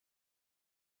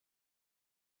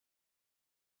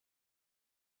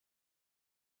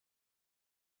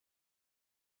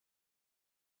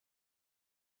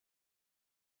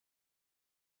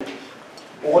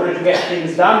order to get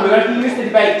things done. We're going to use the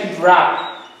debate keeper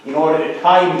app in order to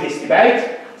time this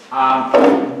debate.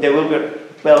 There will be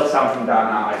bell sound from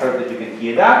Dana. I hope that you can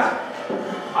hear that.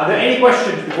 Are there any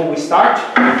questions before we start?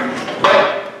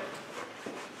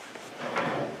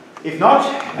 If not,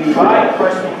 we invite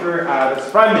first speaker, the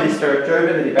Prime Minister, to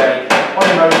open the debate on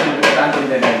the motion standing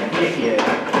the name here.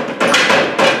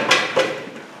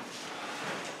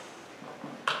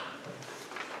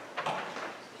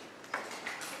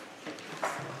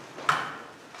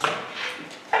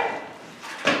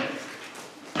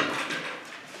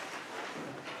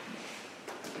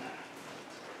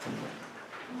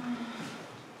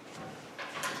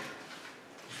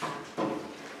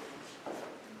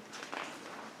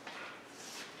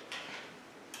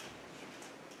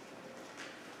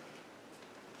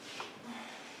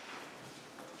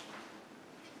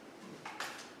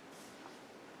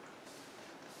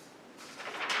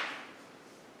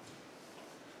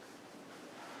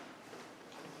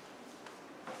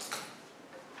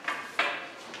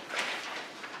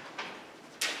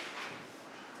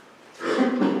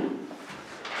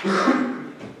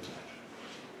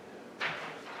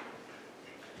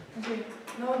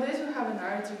 Nowadays we have a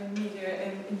narrative in media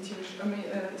and in TV,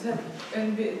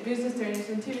 business trainings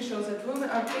and TV shows that women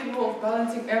are capable of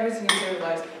balancing everything in their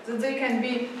lives. That they can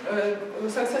be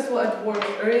successful at work,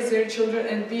 raise their children,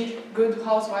 and be good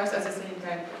housewives at the same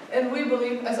time. And we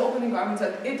believe, as opening garments,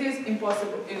 that it is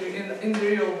impossible in the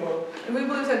real world. And we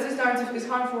believe that this narrative is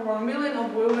harmful for millions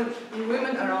of women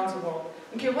around the world.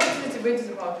 Okay, what this debate is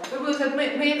about? We believe that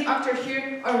main actors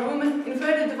here are women in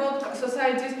fairly developed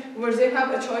societies where they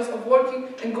have a choice of working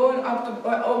and going up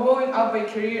by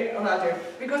career ladder.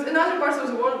 Because in other parts of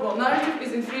the world, well, narrative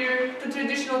is inferior to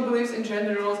traditional beliefs and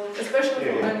gender roles, especially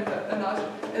for men and others.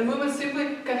 And women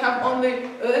simply can have only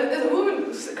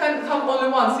women can have only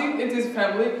one thing. It is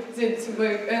family,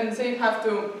 and they have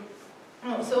to.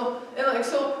 So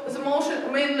the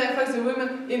motion mainly affects the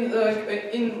women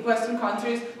in Western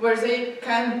countries where they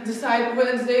can decide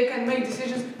when they can make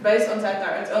decisions based on that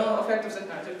narrative, effect of that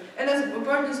narrative. And as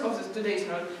burdens of today's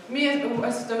narrative, me as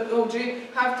the OG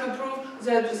have to prove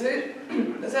that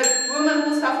women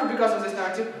will suffer because of this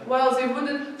narrative, while they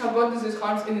wouldn't have gotten these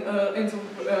harms in the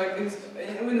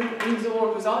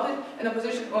world without it. And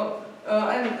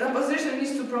opposition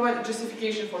needs to provide a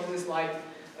justification for this lie.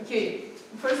 Okay.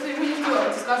 Firstly, we need to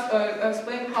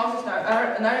explain how this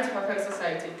narrative affects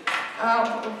society.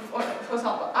 For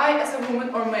example, I, as a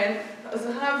woman or man,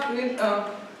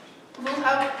 will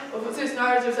have this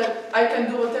narrative that I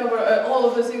can do whatever, all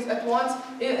of the things at once.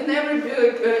 In every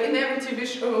TV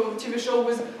show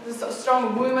with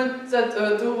strong women that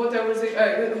do whatever they,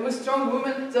 with strong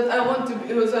women that I want to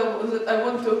that I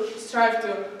want to strive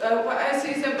to. I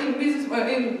see them in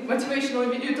motivational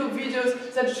YouTube videos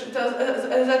that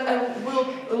I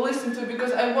will listen to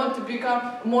because I want to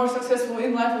become more successful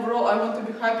in life overall. I want to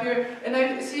be happier, and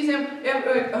I see them.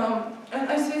 And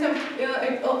I see them,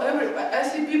 I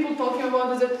see people talking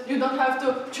about that you don't have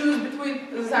to choose between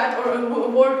that or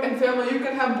work and family. You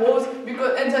can have both,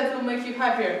 and that will make you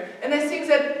happier. And I think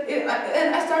that,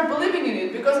 and I start believing in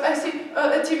it because I see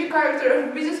a TV character, a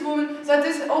businesswoman that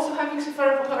is also happy for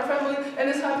her family and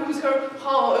is happy with her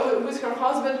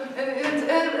husband, and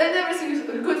everything is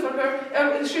good for her.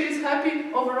 She is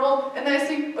happy overall, and I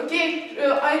think, okay,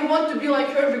 I want to be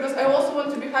like her because I also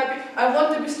want to be happy. I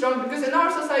want to be strong because in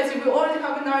our society we already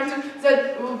have a narrative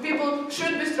that people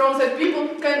should be strong, that people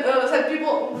can, that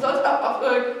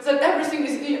everything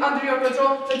is under your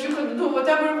control, that you can do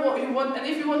whatever you want, and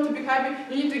if you want to be happy,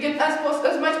 you need to get as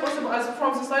much possible as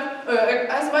from this life,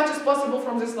 as much as possible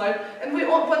from this life. And we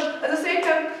all, but at the same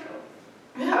time,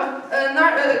 we have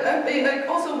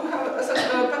also we have a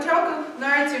patriarchal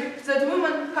narrative that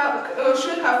women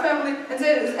should have family, and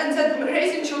that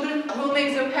raising children will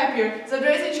make them happier. That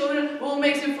raising children will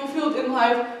make them fulfilled in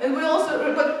life. And we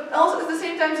also, but also at the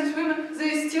same time, these women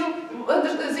they still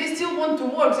want to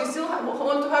work. They still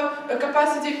want to have a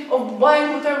capacity of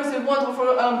buying whatever they want. For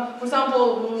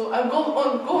example,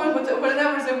 going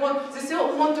whenever they want. They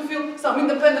still want to feel some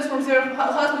independence from their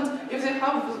husbands if they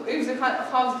have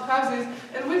this.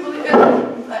 And we believe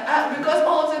because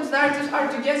all of these narratives are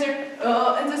together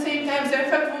at the same time, they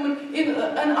affect women in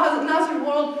another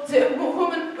world. The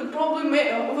women would probably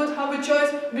would have a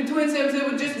choice between them. They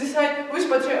would just decide which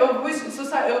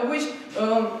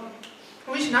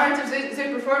narratives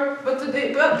they prefer. But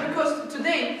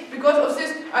because of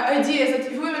this idea that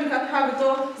if women can have it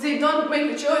all, they don't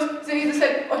make a choice. They either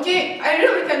say, okay, I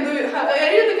really can do it. I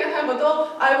really can have it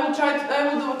all. I will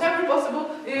do whatever possible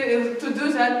to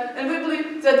do that. And we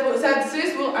believe that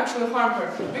this will actually harm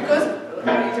her because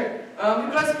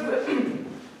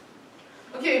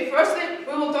Okay, firstly,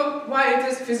 we will talk why it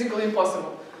is physically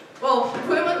impossible. Well,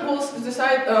 women will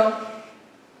decide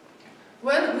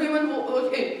when women will,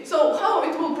 okay, so how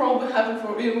it will probably happen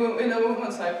for in a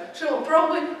woman's life? She will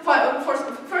probably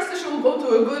first she will go to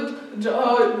a good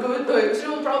she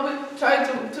will probably try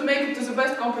to make it to the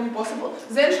best company possible.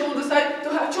 Then she will decide to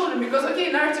have children because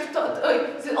okay,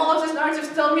 all of these narratives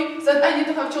tell me that I need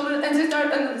to have children, and this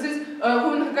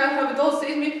woman who can have it all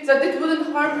says me that it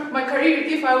wouldn't harm my career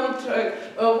if I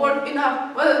would work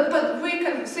enough. But we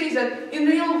can say that in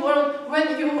real world,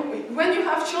 when you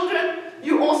have children,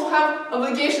 you also have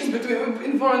obligations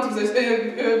in front of these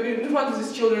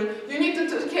children. You need to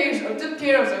take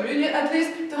care of them. You need at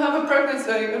least to have a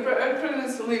pregnancy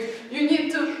leave. You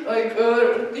need to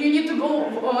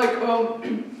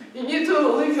you need to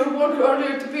leave your work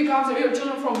earlier to pick up your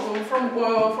children from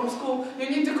school. You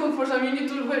need to cook for them. You need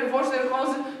to wash their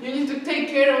clothes. You need to take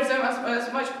care of them as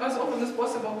often as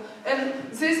possible. And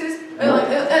this is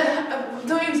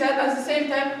doing that at the same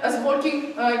time as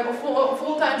working a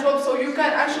full-time job, so you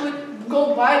can actually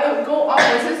go up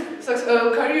this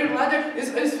career ladder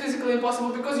is physically impossible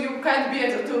because you can't be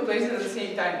at the two places at the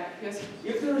same time. Yes.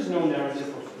 If there is no narrative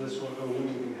of this one, a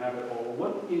woman can have it all,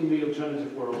 what in the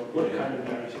alternative world, what kind of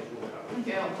narrative will have?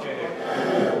 Okay, I'll talk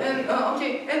about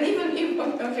it. And even if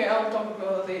I'll talk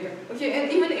about it later. Okay,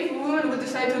 and even if women would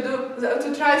decide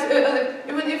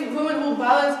even if women will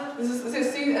balance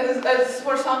this thing as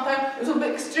for some time, it will be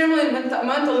extremely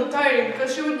mentally tiring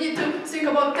because she would need to think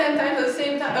about 10 times at the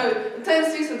same time,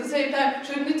 10 things at the same time.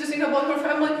 She would need to think about her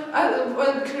family,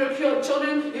 her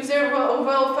children, if they're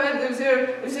well fed, if they're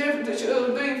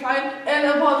doing fine, and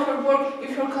about her work,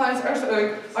 if her clients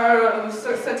are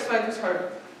satisfied with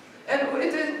her. And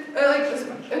it is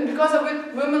and because of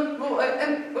it, women will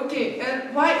and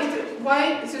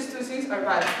why these two things are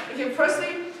bad. Okay,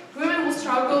 firstly, women will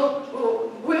struggle.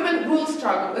 Women will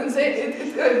struggle, and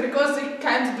because they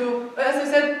can't do. As I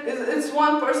said, it's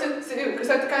one person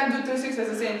that can't do two things at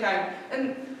the same time,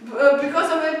 and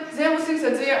because of it, they will think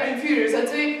that they are inferior, that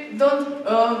they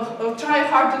don't try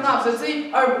hard enough, that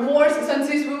they are worse than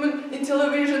these women in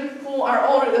television who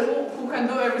can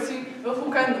do everything,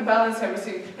 who can balance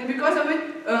everything, and because of it.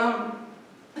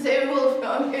 They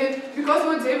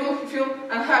will feel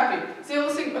unhappy. They will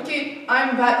think, okay,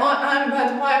 I'm bad wife,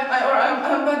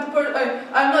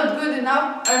 I'm not good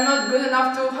enough. I'm not good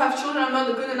enough to have children. I'm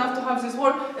not good enough to have this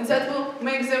work, and that will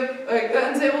make them,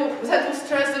 that will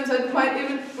stress them. That might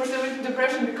even push them into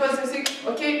depression because they think,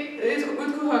 okay, it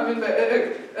could have been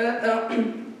better.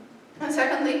 And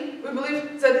secondly, we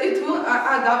believe that it will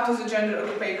add up to the gender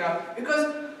pay gap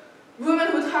because. Women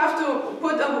would have to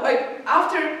put up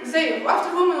after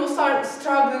women will start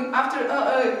struggling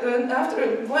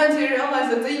when they realize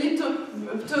that they need to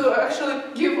actually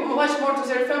give much more to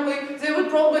their family, they would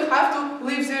probably have to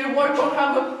leave their work or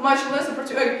have a much less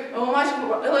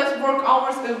work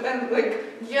hours and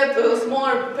get a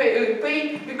smaller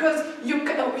pay because you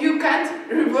can't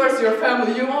reverse your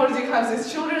family. You already have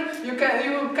these children. You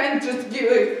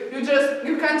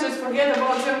can't just forget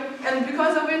about them, and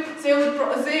because of it,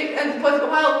 but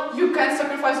while you can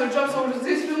sacrifice your job, so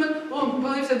these women will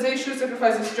believe that they should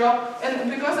sacrifice this job, and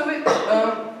because of it,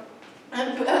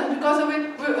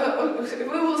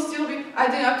 we will still be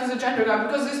adding up to the gender gap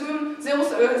because these women they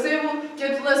will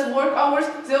get less work hours,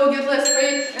 they will get less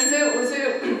pay, and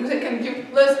they can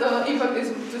give less impact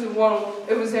to the world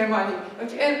with their money.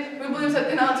 Okay, and we believe that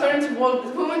in an alternative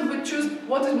world, women would choose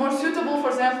what is more suitable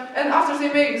for them, and after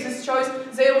they make this choice,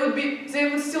 they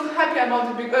would still happy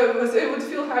about it because they would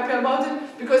feel happy about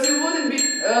it because it wouldn't be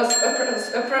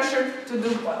a pressure to do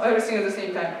everything at the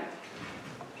same time.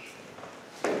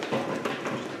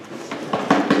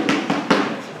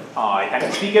 I thank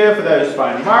the speaker for those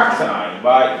fine remarks, and I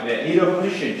invite the leader of the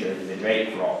opposition to the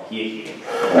debate for here.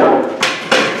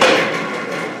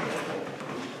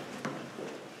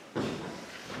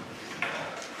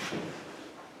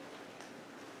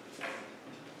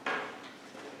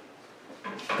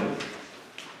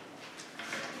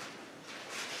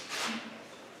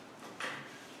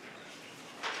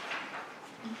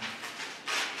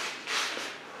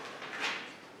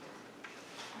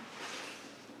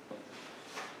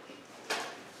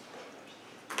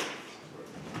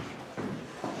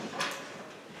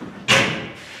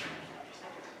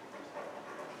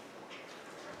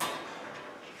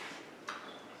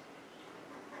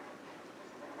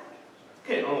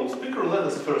 Okay, Honourable Speaker, let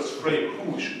us first frame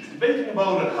who we should be debating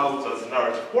about and how does the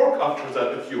narrative work. After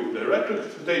that, a few direct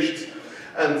interpretations,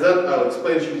 And then I'll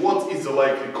explain to you what is the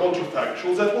likely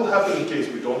counterfactual that will happen in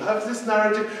case we don't have this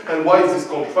narrative, and why this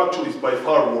counterfactual is by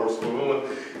far worse for women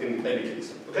in any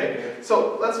case. Okay?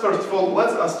 So let's first of all, let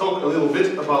us talk a little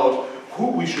bit about who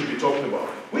we should be talking about.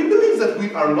 We believe that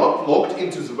we are not locked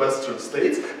into the Western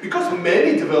states because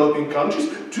many developing countries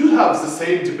do have the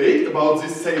same debate about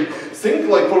this same thing.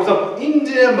 Like, for example,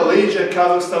 India, Malaysia,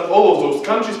 Kazakhstan, all of those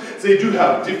countries, they do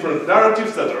have different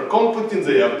narratives that are conflicting.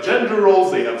 They have gender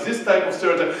roles, they have this type of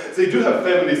stereotype, they do have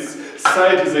feminist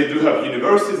societies, they do have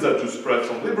universities that do spread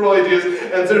some liberal ideas,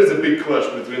 and there is a big clash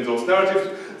between those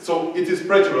narratives. So it is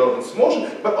pretty relevant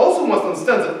motion, but also must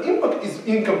understand that impact is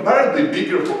incomparably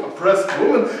bigger for oppressed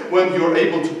women when you're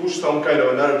able to push some kind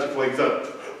of a narrative like that.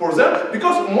 For them,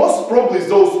 because most probably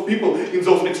those people in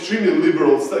those extremely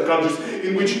liberal countries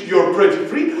in which you're pretty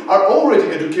free are already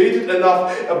educated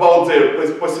enough about their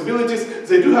possibilities.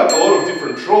 They do have a lot of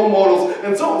different role models,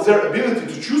 and so their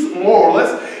ability to choose more or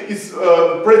less is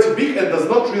pretty big and does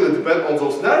not really depend on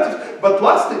those narratives. But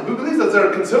lastly, we believe that there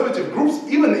are conservative groups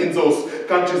even in those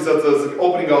countries that the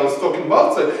opening I was talking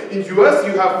about. So in US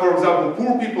you have, for example,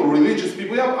 poor people, religious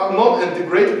people, you have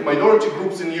non-integrated minority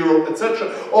groups in Europe,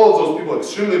 etc. All of those people are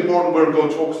extremely important. We're going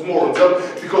to focus more on them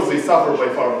because they suffer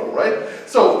by far more, right?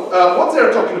 So what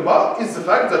they're talking about is the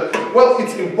fact that, well,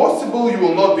 it's impossible, you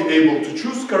will not be able to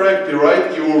choose correctly,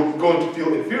 right? You're going to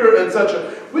feel inferior,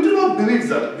 etc. We do not believe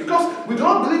that, because we do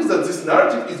not believe that this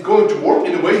narrative is going to work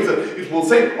in a way that it will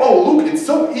say, oh, look, it's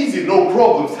so easy, no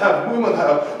problems, have women,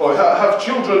 have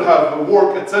children, have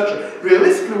work, etc.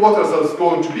 Realistically, what is this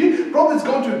going to be? Probably it's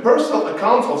going to be personal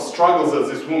accounts of struggles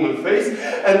that this woman face,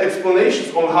 and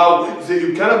explanations on how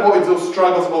you can avoid those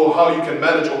struggles, or how you can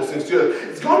manage all things together.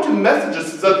 It's going to be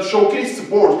messages that showcase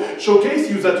support, showcase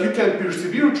you that you can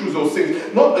persevere through those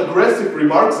things, not aggressive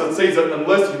remarks that say that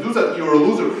unless you do that, you're a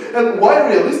loser. And why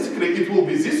realistically it will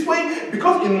be this way?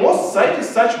 Because in most societies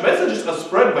such messages are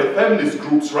spread by feminist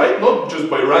groups, right? Not just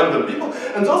by random people.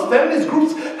 And those feminist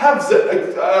groups have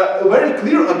a very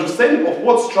clear understanding of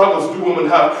what struggles do women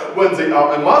have when they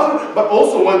are a mother, but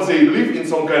also when they live in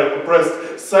some kind of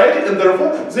oppressed society, and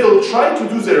therefore they'll try to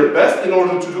do their best in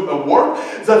order to do a work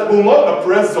that will not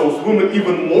oppress those women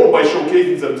even more by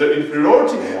showcasing them their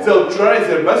inferiority. They'll try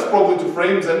their best probably to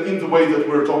frame them in the way that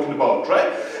we're talking about,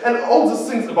 right? And all these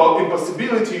things about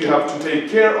impossibility, you have to take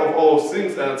care of all those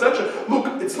things, and etc.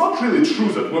 Look, it's not really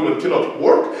true that women cannot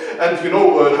work and, you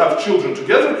know, have children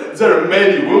together. There are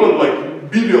many women,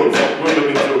 like billions of women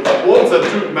in the world that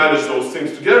do manage those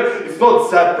things together. It's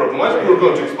not that problematic. We're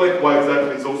going to explain why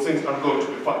exactly those things are going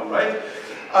to be fine, right?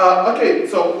 Okay,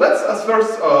 so let's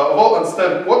first of all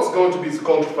understand what's going to be the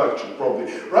counterfactual,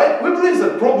 probably, right? We believe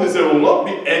that probably there will not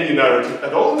be any narrative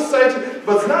at all in society,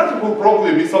 but the narrative will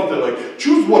probably be something like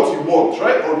choose what you want,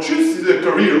 right? Or choose a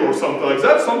career or something like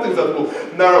that, something that will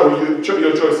narrow your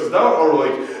choices down, or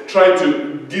like try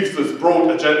to give this broad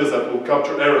agendas that will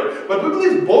capture error. But we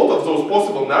believe both of those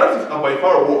possible narratives are by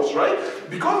far worse, right?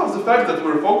 Because of the fact that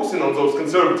we're focusing on those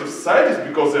conservative societies,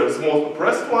 because they're the most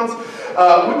oppressed ones,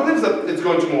 we believe that it's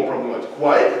going to be more problematic.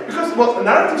 Why? Because a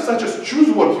narrative such as choose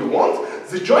what you want,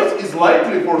 the choice is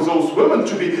likely for those women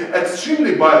to be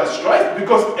extremely biased, right?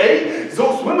 Because A,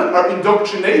 those women are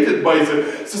indoctrinated by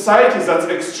the societies that's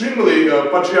extremely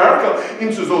patriarchal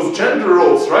into those gender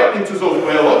roles, right? Into those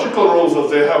biological roles that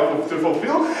they have to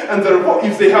fulfill, and therefore,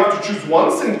 if they have to choose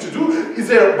one thing to do, is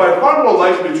they're by far more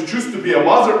likely to choose to be a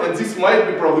mother, and this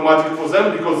might be problematic for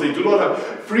them because they do not have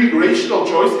free rational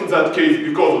choice in that case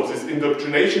because of this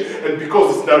indoctrination, and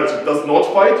because this narrative does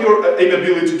not fight your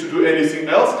inability to do anything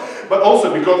else, but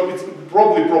also because it's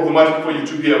probably problematic for you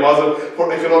to be a mother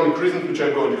for economic reasons, which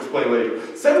I'm going to explain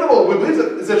later. Second of all, we believe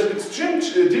that there's extreme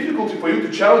difficulty for you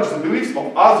to challenge the beliefs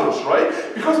of others, right?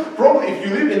 Because probably if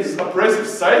you live in this oppressive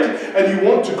society and you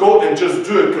want to go and just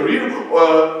do a career,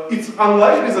 it's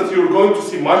unlikely that you're going to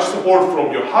see much support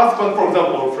from your husband, for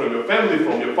example, or from your family,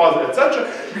 from your father, etc.,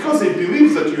 because they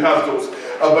believe that you have those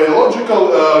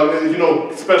biological, you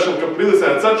know, special capabilities,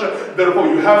 etc. Therefore,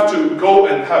 you have to go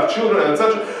and have children,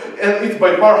 etc. And it's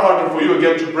by far harder for you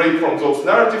again to break from those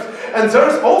narratives. And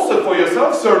there's also for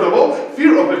yourself, third of all,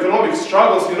 fear of economic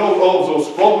struggles, you know, all of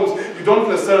those problems. You don't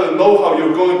necessarily know how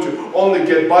you're going to only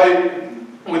get by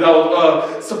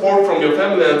without support from your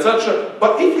family, etc.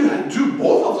 But if you do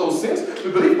both of those things,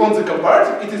 we believe on the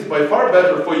comparative, it is by far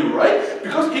better for you, right?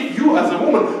 Because if you as a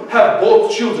woman have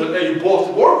both children and you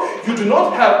both work, you do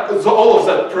not have all of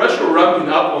that pressure ramping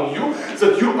up on you,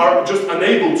 that you are just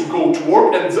unable to go to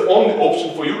work, and the only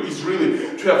option for you is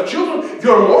really to have children.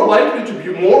 You are more likely to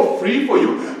be more free for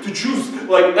you to choose,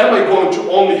 like, am I going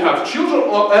to only have children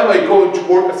or am I going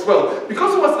to work as well?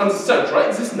 Because you must understand,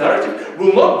 right, this narrative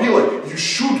will not be like, you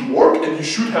should work and you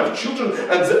should have children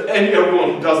and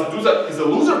everyone who doesn't do that is a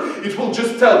loser. It will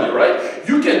just tell you, right,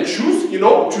 you can choose, you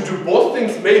know, to do both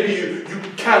things. Maybe you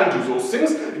can do those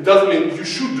things. It doesn't mean you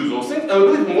should do those things. And I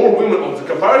believe more women on the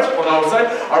comparative on our side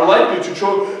are likely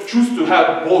to choose to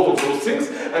have both of those things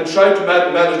and try to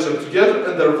manage them together,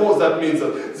 and therefore that means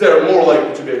that they are more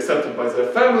likely to be accepted by their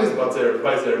families,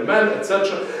 by their men,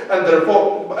 etc., and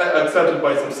therefore accepted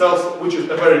by themselves, which is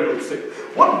a very good thing.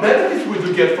 What benefits we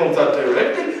do get from that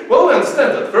directly? Well, we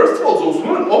understand that first of all, those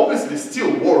women obviously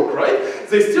still work, right?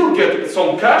 They still get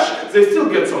some cash, they still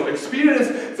get some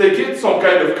experience, they get some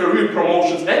kind of career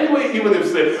promotions anyway, even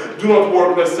if they do not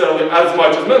work necessarily as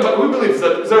much as men, but we believe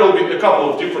that there will be a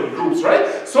couple of different groups,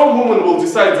 right? Some women will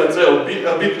decide that they'll be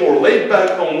a bit more laid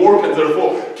back on work and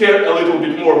therefore care a little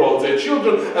bit more about their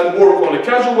children and work on a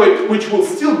casual way, which will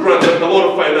still grant them a lot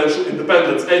of financial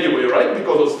independence anyway, right?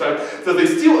 Because of the fact that they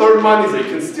still earn money, they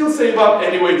can still save up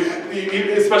anyway,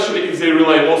 especially if they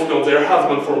rely mostly on their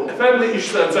husband for family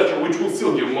issues, etc., which will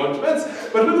still give more independence.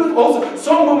 But we will also,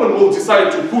 some women will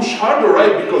decide to push harder,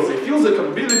 right, because they feel the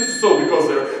capability to so, because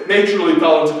they're naturally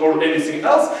talented or anything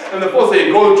else, and therefore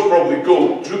they're going to probably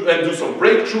go and do some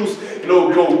breakthroughs, you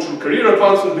know, go through career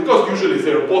advancement, because usually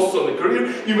they're bosses on the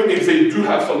career, even if they do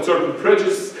have some certain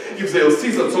prejudice. If they'll see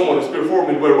that someone is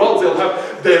performing very well, they'll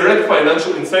have direct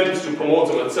financial incentives to promote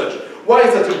them, etc. Why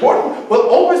is that important? Well,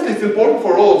 obviously it's important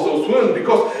for all of those women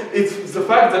because it's the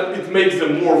fact that it makes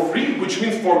them more free, which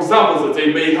means, for example, that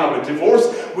they may have a divorce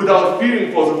without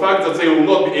fearing for the fact that they will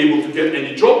not be able to get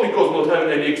any job because not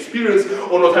having any experience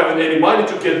or not having any money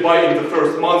to get by in the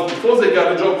first month before they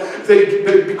got a job.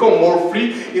 They become more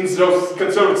free in those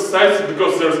conservative societies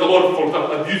because there's a lot of, for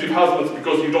example, abusive husbands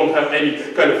because you don't have any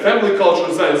kind of family culture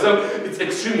inside them. It's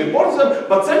extremely important to them.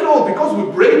 But second of all, because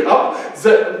we break up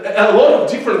a lot of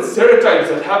different stereotypes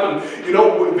that happen, you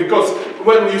know, because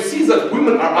when you see that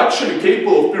women are actually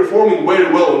capable of performing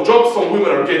very well on jobs, some women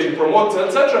are getting promoted,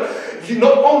 etc.,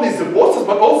 not only the bosses,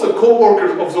 but also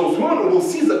co-workers of those women will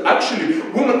see that actually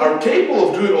women are capable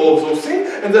of doing all of those things,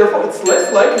 and therefore it's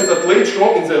less likely that later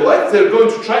on in their life they're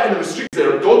going to try and restrict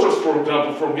their daughters, for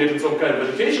example, from getting some kind of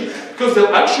education, because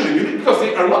they'll actually believe, because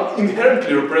they are not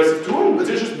inherently repressive to women, but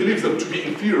they just believe them to be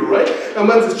inferior, right? And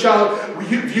when this child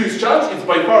views challenge, it's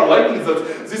by far likely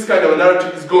that this kind of a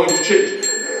narrative is going to change.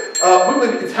 We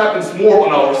believe it happens more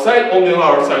on our side, only on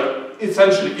our side.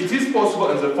 Essentially, it is possible,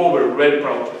 and therefore we're very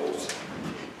proud to boast.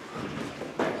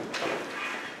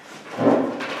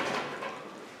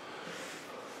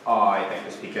 I thank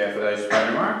the speaker for those fine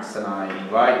remarks, and I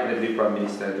invite the Deputy Prime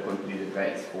Minister to continue the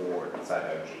debate for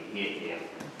Astana A. Here.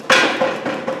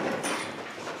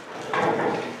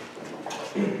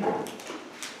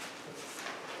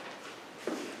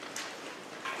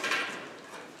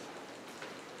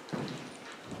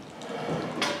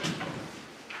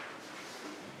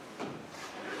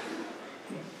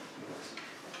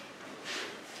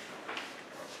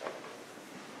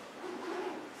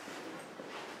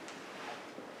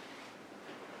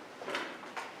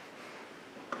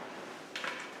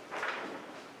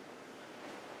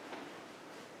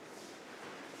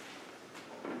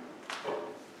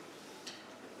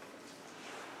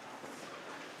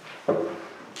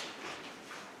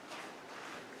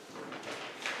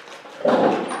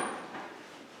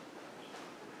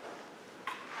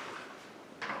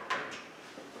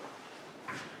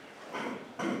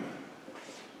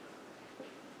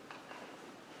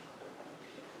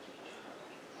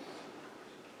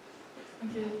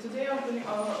 Okay, today opening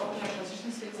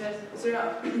position states that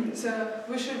so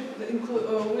we should include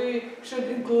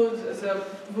the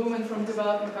women from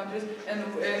developing countries, and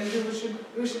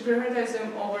we should prioritize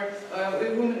them over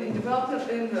women in developed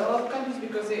countries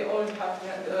because they always have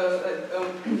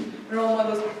role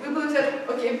models. We believe that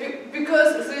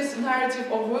because this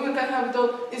narrative of women can have it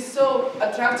all is so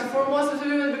attractive for most of the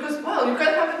women, because well, you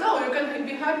can have it all, you can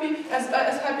be happy as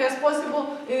happy as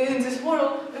possible in this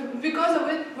world. Because of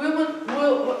it, women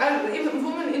will, even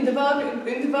women in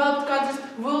developed countries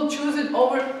will choose it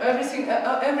over everything,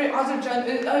 every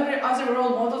other role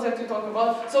models that you talk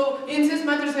about. So in this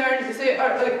matter, they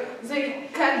are as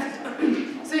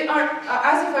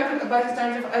effective by this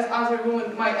narrative as other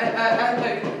women might,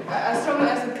 as strong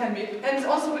as it can be. And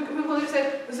also we believe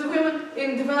that the women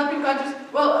in developing countries,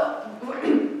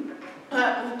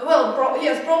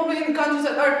 yes, probably in countries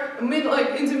that are in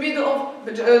the middle of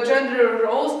gender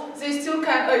roles, they still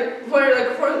can where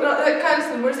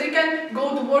they can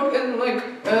go to work and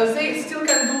they still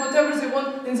can do whatever they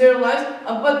want in their lives.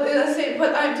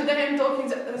 Today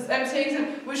I'm saying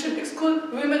that we should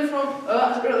exclude women from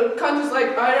countries like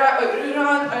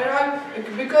Iran, Iraq,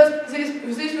 because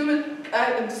these women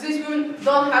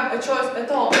don't have a choice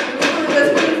at all. The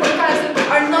women from Palestine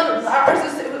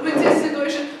in this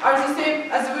situation are the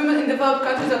same as the women in developed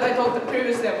countries that I talked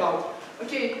previously about.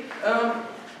 Okay.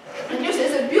 And you say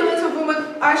that billions of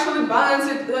women actually balance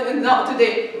it now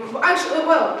today. Actually,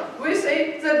 well, we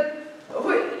say that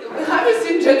we haven't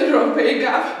seen gender pay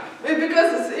gap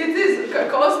because it is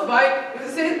caused by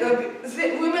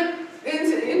women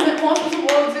in most of the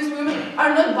world. These women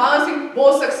are not balancing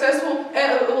both successful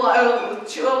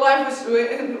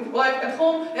life at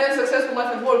home and successful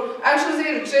life at work.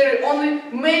 Actually, they only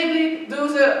mainly do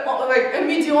a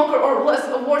mediocre or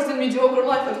worse than mediocre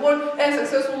life at work and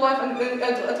successful life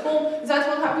at home. That's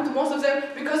what happened to most of them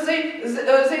because they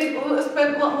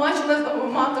spend much less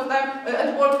amount of time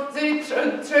at work. They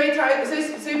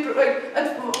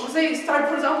start,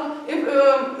 for example,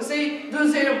 if they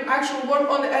do their actual work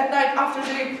at night after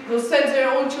they will send their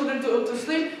own children to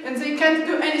sleep, and they can't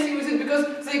do anything with it because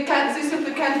they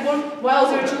simply can't work while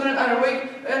their children are awake,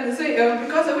 and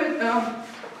because of it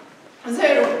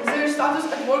their status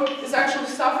at work is actually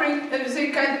suffering, and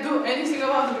they can't do anything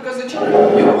about it because the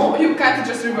children, you can't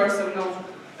just reverse them now.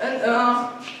 And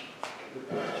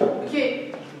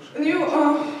okay, and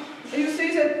you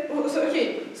say that,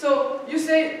 so you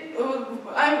say,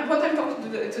 what I'm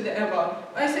talking today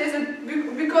about. I say that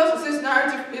because this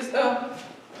narrative is,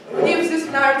 if this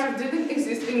narrative didn't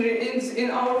exist in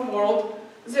our world,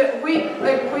 it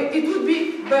would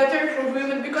be better for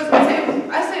women because,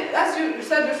 as you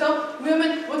said yourself,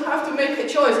 women would have to make a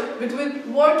choice between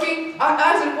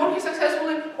either working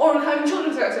successfully or having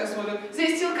children successfully.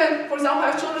 They still can, for example,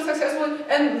 have children successfully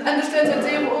and understand that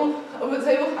they will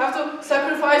have to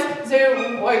sacrifice their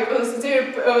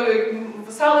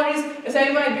salaries.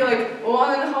 They might be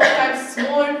 1.5 times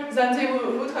smaller than they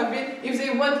would have been if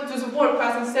they went to the work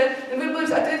path instead. And we believe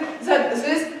that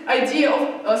this idea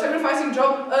of sacrificing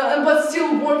job but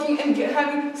still working and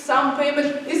having some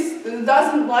payment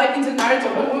doesn't lie in the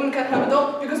narrative of women can have it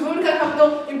all, because women can have it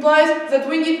all implies that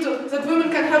women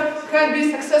can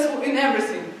be successful in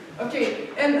everything. Okay,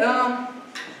 and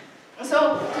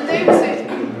so today we say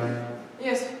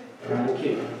yes.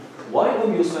 Okay. Why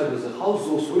on your side is the house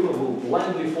those women will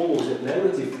blindly follow that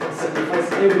narrative and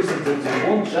sacrifice everything that they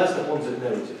want just upon that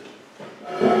narrative?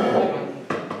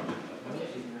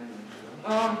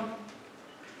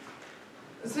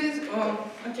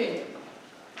 Okay.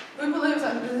 We believe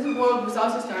that in this world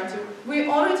without this narrative, we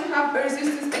already have a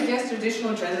resistance against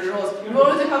traditional gender roles. We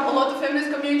already have a lot of feminist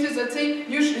communities that say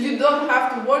you don't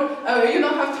have to work, you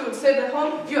don't have to sit at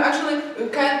home. You actually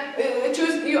can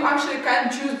choose. You actually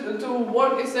can choose to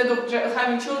work instead of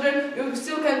having children. You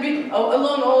still can be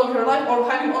alone all of your life, or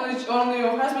having only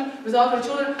your husband without your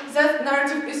children. That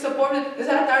narrative is supported.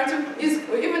 That narrative is,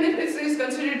 even if it is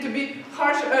considered to be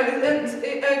harsh,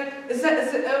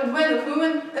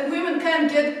 when women can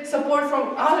get support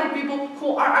from other people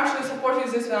who are actually supporting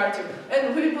this narrative.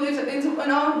 And we believe that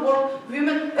in our world,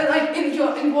 women,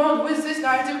 in world with this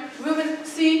narrative, women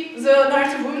see the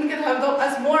narrative women can have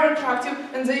as more attractive,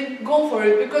 and they go for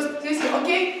it because they say,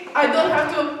 okay, I don't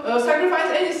have to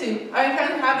sacrifice anything. I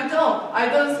can have it all. I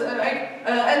don't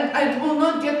and I will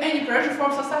not get any pressure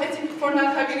from society for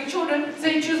not having children.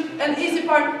 They choose an easy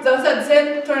part that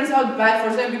then turns out bad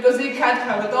for them because they can't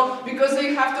have it all, because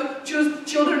they have to choose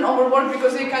children over work,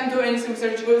 because they can't do anything with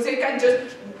their children. They can't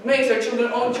just make their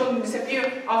own children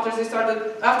disappear after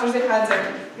they had them.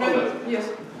 Yes.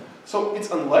 So it's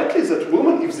unlikely that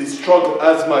women, if they struggle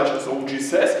as much as OG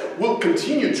says, will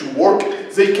continue to work.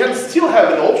 They can still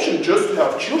have an option just to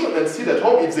have children and sit at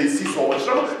home if they see so much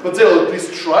struggle, but they'll at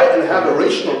least try and have a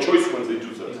rational choice when they do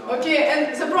that. Okay,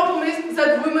 and the problem is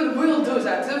that women will do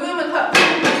that. The women in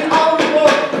our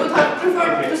world would have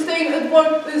preferred to stay at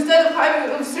work instead of having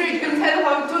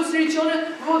 2-3 children.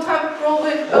 Would have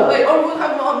probably or would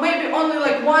have maybe only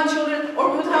 1 children,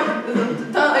 or would have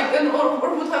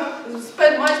or would have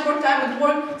spent much more time at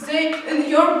work. They in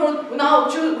your world now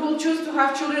will choose to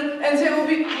have children, and they will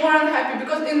be more unhappy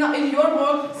because in your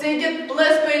world they get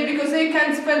less paid because they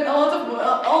can't spend all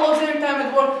of their time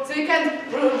at work. They can't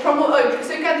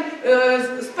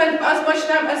spend as much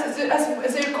time as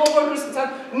their co-workers,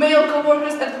 male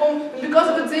co-workers at home. And because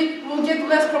of it, they will get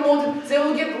less promoted. They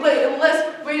will get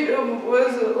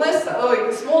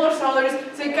smaller salaries.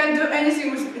 They can't do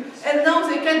anything with it. And now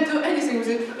they can't do anything with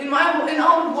it. In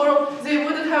our world, they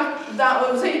wouldn't have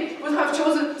they would have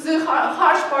chosen the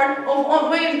harsh part of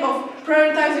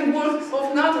prioritizing work,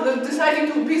 of not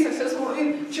deciding to be successful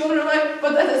in children's life,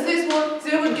 but at this work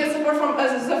they would get support from the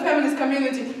feminist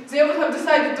community. They would have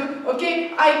decided to,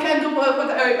 okay, I can do what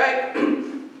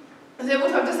they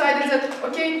would have decided that,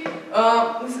 okay,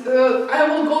 I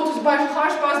will go to the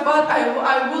harsh path, but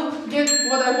I will get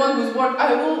what I want with work.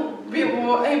 I will be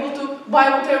able to buy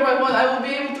whatever I want. I will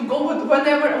be able to go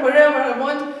wherever I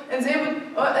want, and they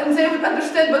would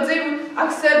understand, but they would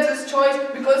accept this choice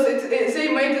because they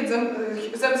made it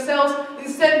themselves.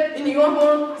 Instead, in your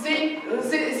world, they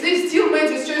still made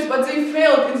this choice, but they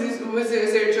failed in this with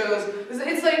their choice.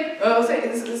 It's like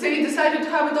they decided to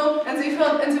have it all, and they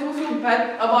failed, and they will feel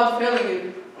bad about failing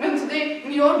it. And today,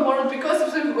 in your world, because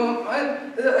of they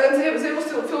will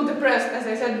still feel depressed, as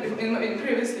I said in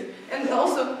previously. And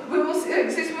also, we will see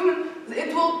these women.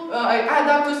 It will add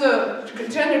up to the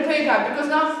gender pay gap, because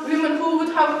now women who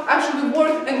would have actually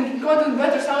worked and gotten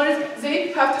better salaries,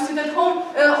 they have to sit at home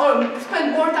or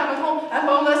spend more time at home and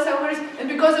have less salaries, and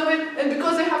because of it, and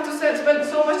because they have to spend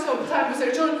so much time with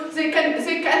their children, they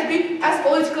can't be as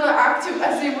politically active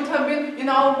as they would have been in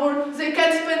our world. They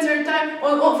can't spend their time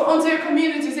on their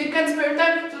communities. They can't spare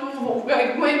time to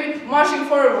maybe marching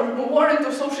for a warrant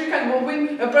or so she can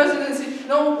win a presidency.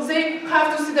 No, they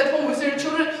have to sit at home with their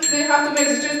children. They have to make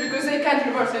the choice because they can't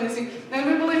reverse anything. And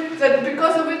we believe that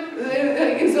because of it,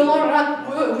 in the long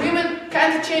run, women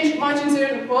can't change much in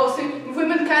their policy.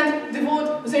 Women can't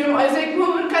devote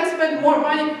women can't spend more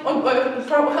money on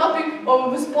helping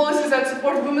with policies that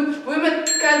support women. Women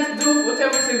can't do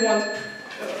whatever they want.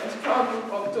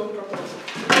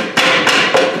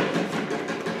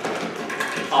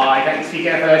 I thank the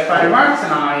speaker for his final remarks,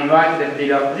 and I invite the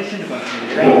leader of opposition to continue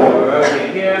the debate over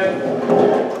here.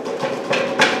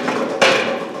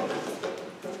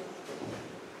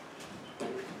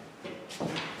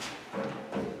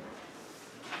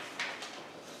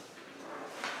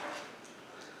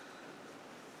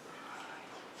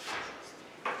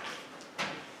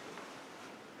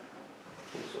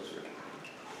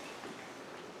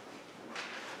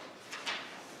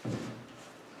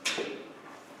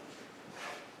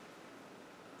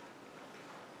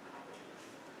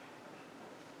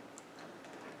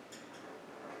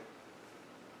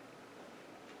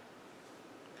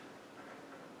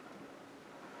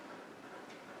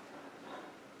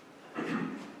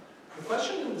 The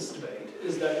question in this debate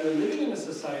is that we're living in a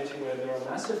society where there are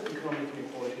massive economic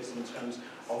inequalities in terms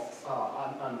of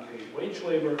unpaid wage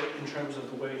labor, in terms of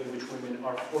the way in which women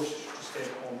are forced to stay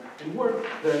at home and work.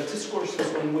 There are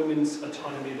discourses on women's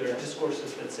autonomy. There are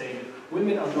discourses that say that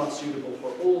women are not suitable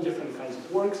for all different kinds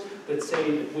of works, that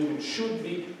say that women should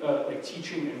be like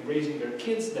teaching and raising their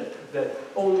kids, that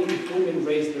only if women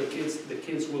raise their kids, the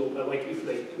kids will, like if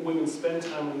women spend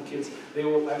time with kids, they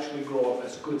will actually grow up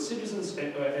as good citizens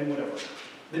and whatever.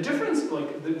 The difference,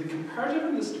 like the comparative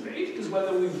in this debate, is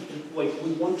whether we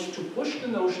want to push the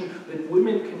notion that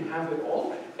women can have it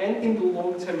all and in the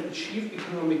long term achieve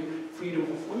economic freedom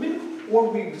of women, or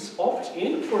we opt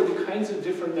in for the kinds of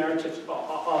different narratives of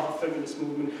the feminist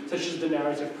movement, such as the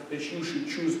narrative that you should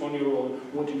choose on your own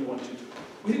what do you want to do.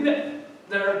 We think that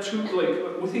there are two,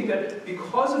 we think that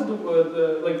because of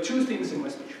two things in my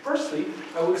speech. Firstly,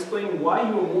 I will explain why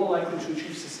you are more likely to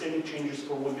achieve systemic changes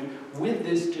for women with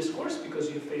this discourse, because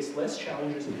you face less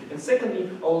challenges. And secondly,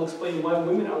 I will explain why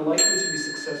women are likely to be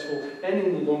successful, and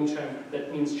in the long term,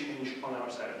 that means change on our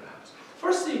side of the house.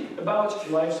 Firstly, about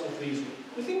the lives of these women.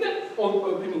 We think that on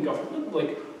women government,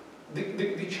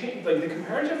 the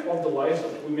comparative of the lives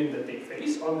of women that they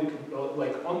face on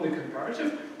the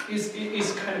comparative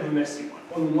is kind of a messy one.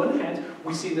 On one hand,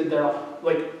 we see that there are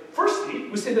firstly,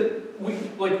 we say that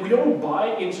we don't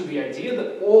buy into the idea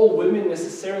that all women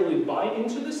necessarily buy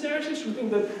into these narratives. We think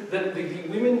that the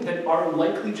women that are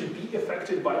likely to be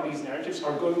affected by these narratives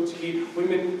are going to be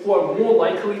women who are more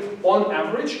likely, on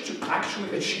average, to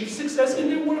actually achieve success in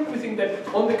their work. We think that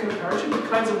on the comparative, the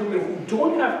kinds of women who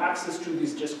don't have access to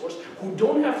this discourse, who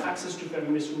don't have access to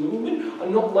feminist movement, are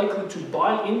not likely to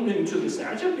buy into this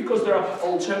narrative because there are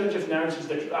alternative narratives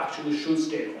that you actually should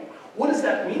stay at home. What does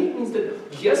that mean? It means that,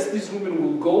 yes, these women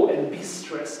will go and be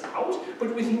stressed out,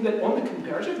 but we think that on the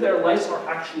comparative, their lives are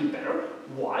actually better.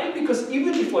 Why? Because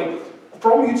even if,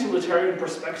 from a utilitarian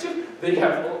perspective, they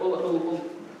have,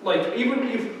 even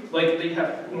if, they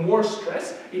have more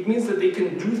stress, it means that they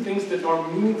can do things that are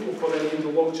meaningful for them in the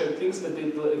long term, things that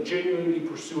they genuinely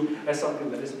pursue as something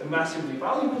that is massively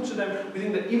valuable to them. We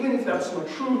think that even if that's not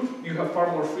true, you have far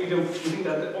more freedom. We think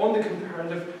that on the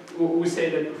comparative, we say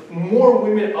that more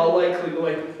women are likely,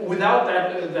 like without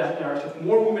that narrative,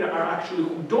 more women are actually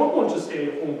who don't want to stay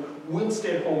at home will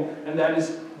stay at home, and that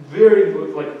is very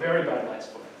good, like very bad life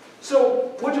for them.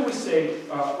 So what do we say,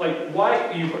 like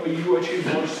why you achieve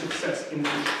more success in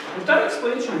this? We've done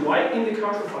explain to you why in the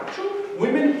counterfactual,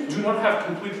 women do not have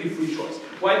completely free choice.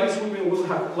 Why these women will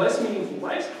have less meaningful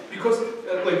lives? Because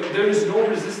like there is no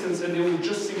resistance and they will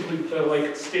just simply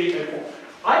like stay at home.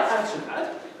 I add to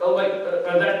that,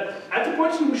 that at the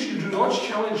point in which you do not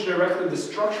challenge directly the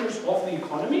structures of the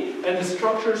economy and the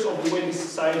structures of the way these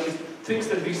societies, things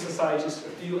that these societies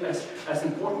feel as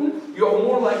important, you're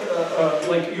more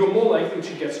you're more likely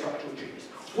to get structural changes.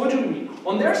 What do we mean?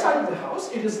 On their side of the house,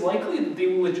 it is likely that they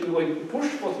will push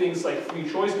for things like free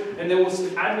choice, and they will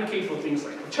advocate for things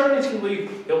like maternity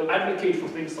leave, they'll advocate for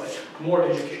things like more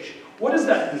education. What does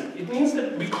that mean? It means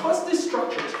that because these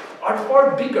structures are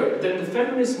far bigger than the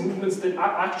feminist movements that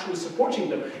are actually supporting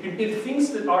them, it things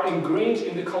that are ingrained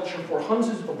in the culture for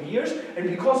hundreds of years, and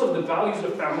because of the values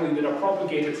of family that are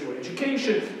propagated through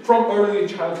education from early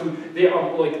childhood, they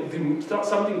are like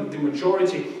something that the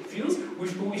majority feels. We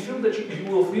feel that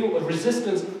you will feel a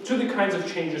resistance to the kinds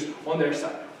of changes on their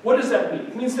side. What does that mean?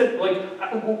 It means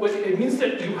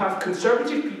that you have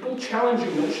conservative people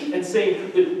challenging notion and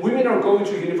saying that women are going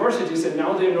to universities and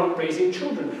now they're not raising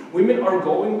children. Women are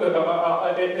going,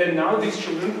 and now these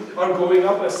children are growing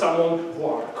up as someone who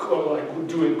are like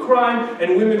doing crime,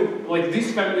 and women, like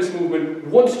this feminist movement,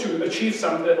 wants to achieve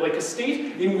something like a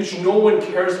state in which no one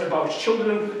cares about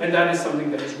children, and that is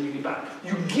something that is really bad.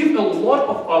 You give a lot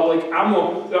of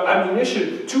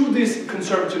ammunition to this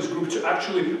conservatives group to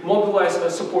actually mobilize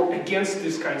support against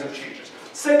these kinds of changes.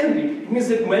 Secondly, it means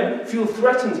that men feel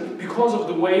threatened because of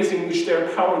the ways in which their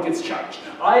power gets challenged.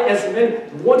 I, as a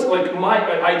man, want like my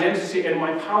identity and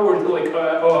my power,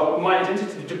 my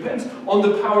identity depends on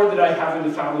the power that I have in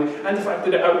the family, and the fact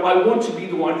that I want to be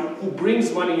the one who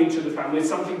brings money into the family. It's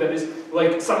something that is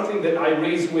like something that I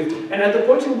raise with. And at the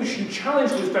point in which you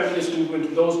challenge the feminist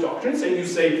movement those doctrines, and you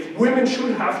say women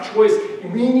should have choice,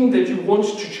 meaning that you want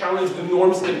to challenge the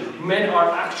norms that men are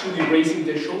actually raising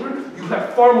their children, you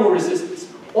have far more resistance.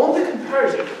 On the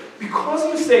comparative, because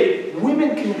you say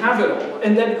women can have it all,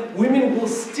 and that women will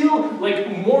still, like,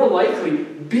 more likely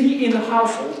be in the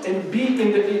household and be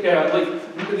in the,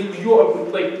 you are,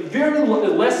 like, very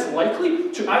less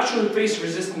likely to actually face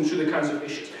resistance to the kinds of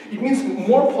issues. It means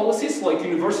more policies like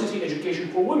university education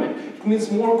for women. It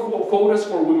means more quotas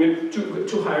for women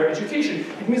to higher education.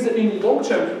 It means that in the long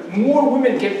term, more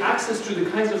women get access to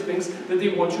the kinds of things that they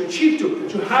want to achieve,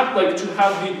 to have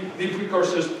the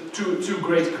precursors to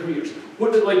great careers.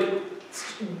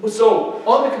 So,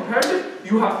 on the comparative,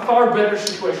 you have far better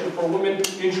situation for women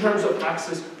in terms of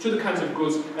access to the kinds of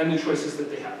goods and the choices that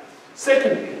they have.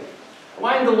 Secondly,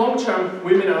 why in the long term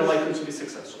women are likely to be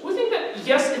successful? We think that,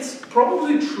 yes, it's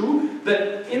probably true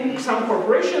that in some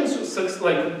corporations,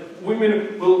 like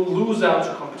women will lose out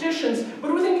to competitions,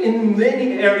 but we think in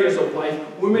many areas of life,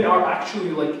 women are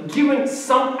actually like given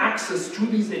some access to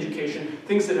these education,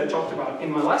 things that I talked about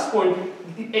in my last point.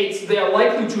 They are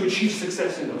likely to achieve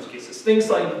success in those cases. Things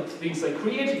like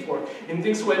creative work, and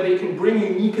things where they can bring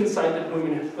unique insight that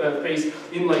women face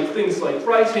in like things like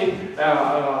writing.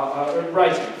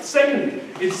 Secondly,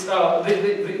 it's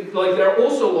there are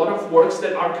also a lot of works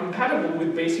that are compatible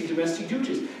with basic domestic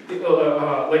duties, and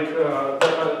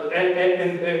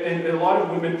a lot of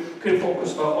women can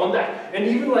focus on that. And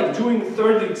even like doing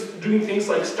things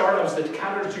like startups that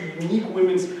cater to unique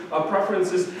women's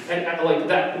preferences and like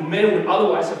that men would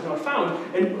otherwise have not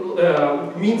found, and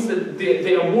means that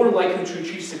they are more likely to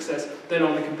achieve success than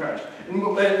on the comparative.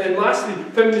 And lastly,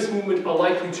 feminist movements are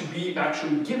likely to be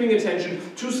actually giving attention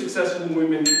to successful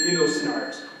women in those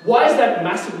scenarios. Why is that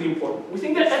massively important? We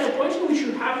think that at the point in which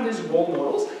you have these role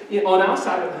models on our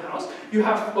side of the house, you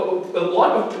have a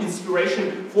lot of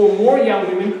inspiration for more young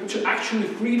women to actually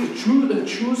free to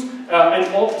choose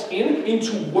and opt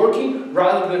into working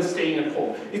rather than staying at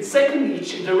home. It secondly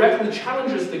directly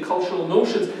challenges the cultural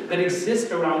notions that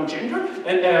exist around gender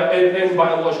and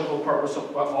biological purpose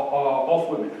of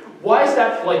women. Why is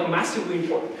that like massively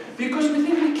important? Because we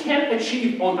think we can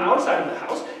achieve on our side of the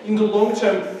house in the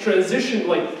long-term transition,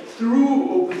 like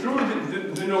through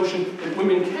the notion that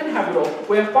women can have it all,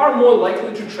 we are far more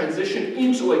likely to transition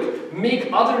into like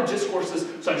make other discourses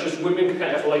such as women can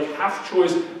have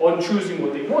choice on choosing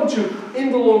what they want to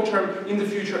in the long term, in the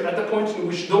future, at the point in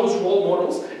which those role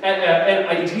models and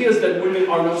ideas that women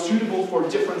are not suitable for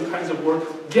different kinds of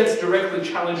work gets directly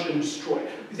challenged and destroyed.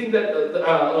 We think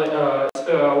that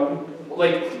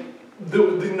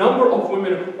the number of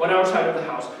women on our side of the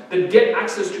house that get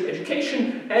access to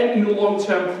education, and in the long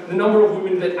term, the number of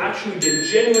women that actually get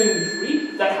genuinely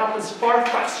free, that happens far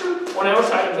faster on our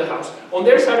side of the house. On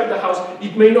their side of the house,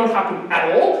 it may not happen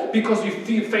at all because you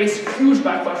face huge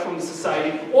backlash from the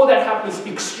society, or that happens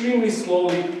extremely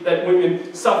slowly, that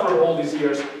women suffer all these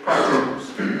years prior to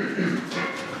divorce.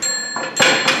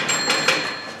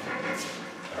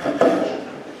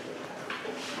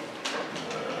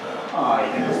 I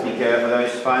thank the speaker for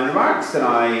those fine remarks, and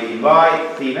I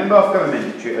invite the Member of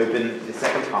Government to open the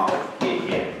second half.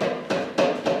 Here.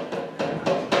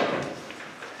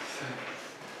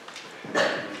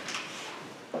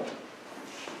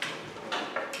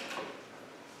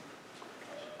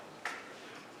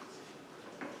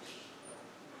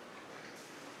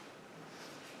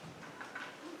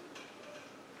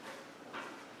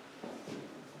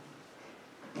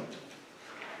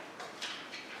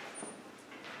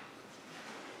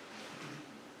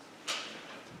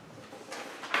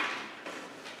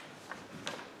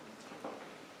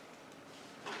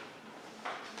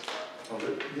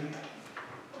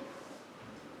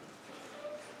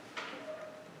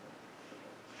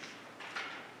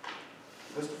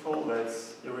 First of all,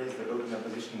 let's erase the open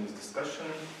opposition in this discussion,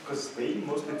 because they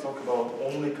mostly talk about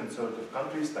only conservative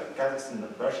countries like Kazakhstan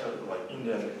and Russia, like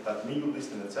India, and Middle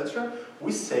East, and etc.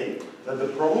 We say that the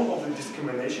problem of the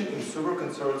discrimination in super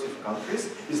conservative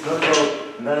countries is not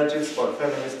about narratives or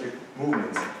feministic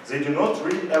movements. They do not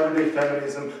read everyday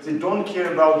feminism, they don't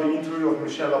care about the interview of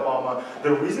Michelle Obama.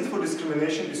 The reason for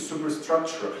discrimination is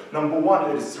superstructure. Number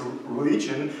one, it is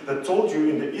religion that told you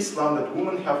in the Islam that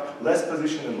women have less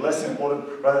position and less important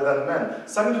rather than men.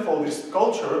 Second of all, this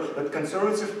culture that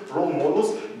conservative role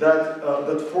models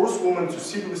that force women to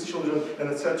sit with children and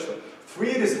etc.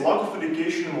 Three, it is lack of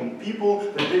education among people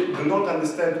that they do not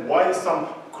understand why some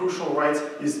crucial rights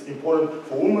is important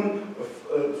for women.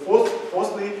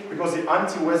 Fourthly, because the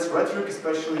anti-West rhetoric,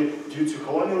 especially due to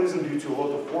colonialism, due to a lot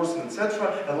of force,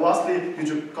 etc. And lastly,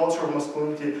 due to culture of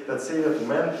masculinity that say that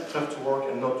men have to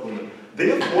work and not women.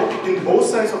 Therefore, in both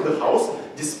sides of the house,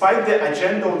 despite the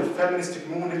agenda of the feministic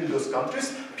movement in those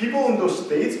countries, people in those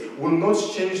states will not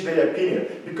change their opinion.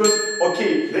 Because,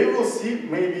 okay, they will see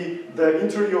maybe the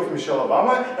interview of Michelle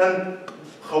Obama, and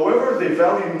however, they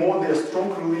value more their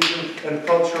strong religion and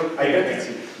cultural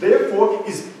identity. Therefore,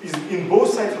 is in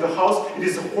both sides of the house, it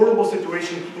is a horrible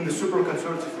situation in the super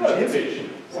conservative regimes.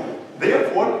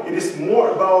 Therefore, it is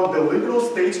more about the liberal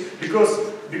states because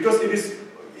it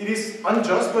is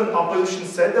unjust when opposition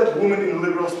said that women in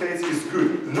liberal states is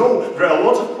good. No, there are a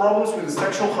lot of problems with the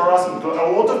sexual harassment, there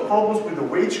are a lot of problems with the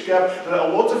wage gap, there are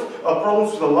a lot of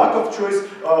problems with the lack of choice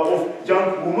of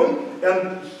young women,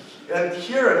 and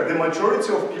here, the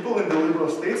majority of people in the liberal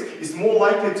states is more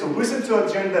likely to listen to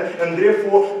agenda, and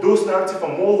therefore those narratives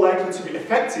are more likely to be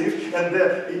effective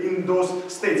in those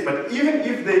states. But even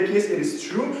if the case it is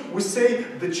true, we say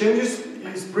the changes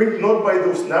is bring not by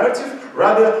those narratives,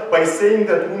 rather by saying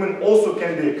that women also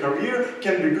can be a career,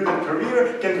 can be good at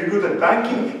career, can be good at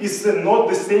banking, is not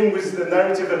the same with the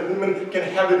narrative that women can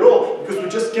have it all. Because we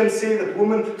just can't say that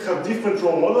women have different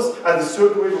role models, as the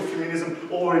third wave of feminism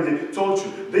already told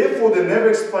you. Therefore, they never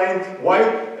explain why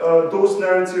those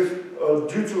narratives,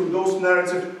 due to those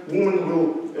narratives, women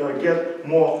will get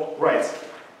more rights.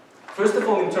 First of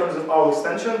all, in terms of our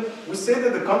extension, we say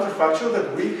that the counterfactual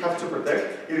that we have to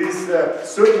protect, it is the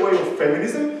third wave of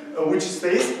feminism, which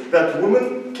states that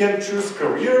women can choose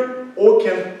career, or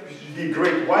can be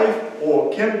great wife,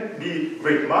 or can be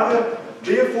great mother.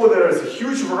 Therefore, there is a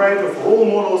huge variety of role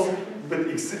models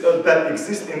that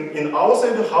exist in our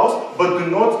side of the house, but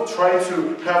do not try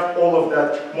to have all of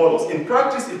that models. In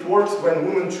practice, it works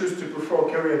when women choose to prefer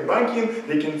career in banking,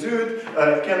 they can do it,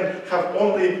 can have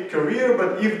only career,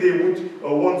 but if they would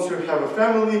want to have a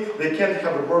family, they can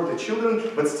have a birth of children,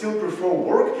 but still prefer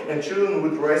work, and children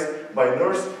would raised by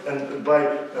nurse and by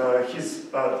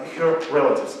her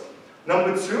relatives.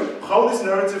 Number two, how this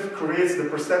narrative creates the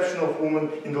perception of women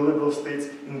in the liberal states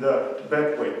in the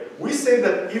bad way. We say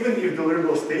that even if the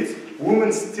liberal states,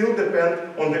 women still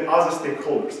depend on the other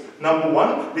stakeholders. Number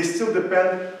one, they still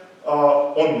depend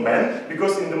on men,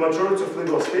 because in the majority of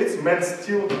liberal states, men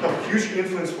still have huge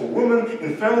influence for women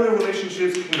in family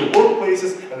relationships, in the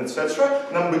workplaces, and etc.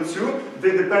 Number two,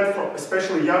 they depend from,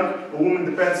 especially young women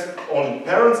depends on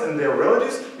parents and their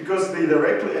relatives, because they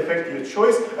directly affect your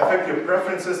choice, affect your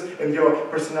preferences and your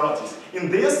personalities. In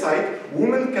their side,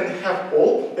 women can have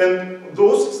all, and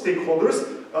those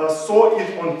stakeholders saw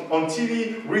it on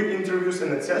TV, read interviews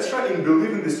and etc. and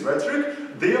believe in this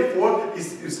rhetoric. Therefore,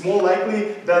 it's more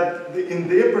likely that in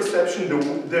their perception,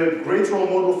 the great role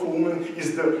model for women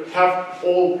is to have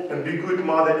all and be good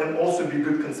mother and also be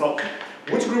good consultant.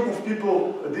 Which group of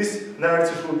people this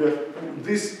narrative will be,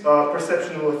 this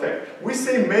perception will affect? We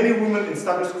say many women in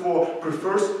status quo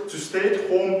prefers to stay at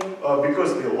home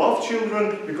because they love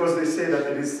children, because they say that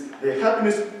it is their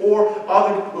happiness, or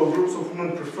other groups of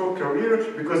women prefer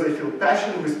career because they feel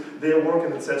passionate with their work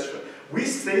and etc. We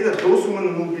say that those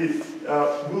women will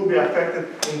be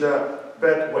affected in the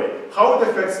bad way. How it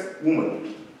affects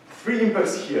women? 3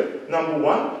 impacts here. Number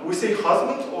 1, we say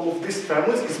husband of these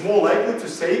families is more likely to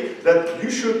say that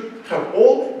you should have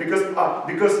all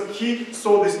because he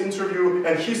saw this interview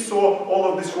and he saw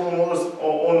all of these role models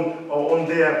on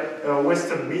their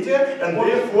Western media, and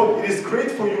therefore it is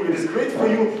great for you. It is great for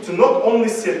you to not only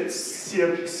sit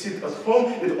at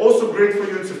home. It's also great for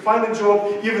you to find a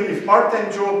job, even if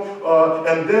part-time job,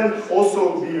 and then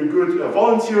also be a good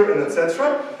volunteer and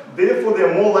etc. Therefore, they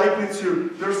are more likely to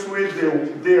persuade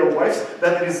their wives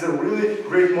that it is a really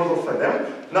great model for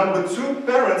them. Number 2,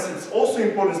 parents, it's also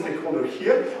important stakeholder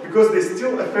here because they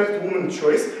still affect women's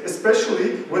choice,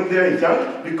 especially when they are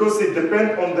young, because they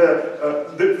depend on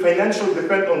the financially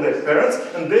depend on their parents,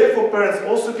 and therefore parents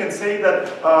also can say that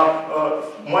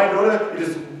my daughter,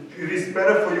 it is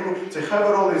better for you to have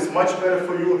a role, it is much better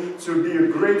for you to be a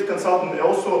great consultant, and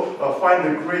also find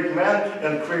a great man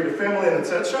and create a family, and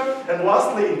etc. And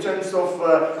lastly, in terms of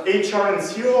HR and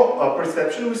CEO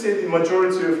perception, we say the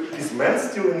majority of is men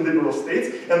still in liberal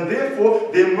states, and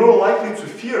therefore they're more likely to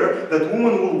fear that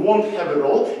women won't have a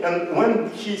role, and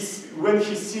when he sees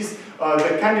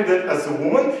the candidate as a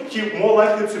woman, he's more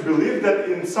likely to believe that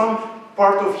in some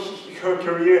part of her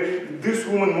career, this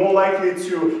woman more likely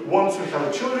to want to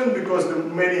have children because the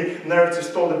many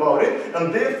narratives told about it,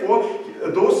 and therefore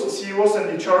those CEOs and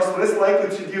HRs less likely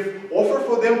to give offer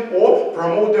for them or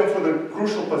promote them for the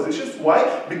crucial positions.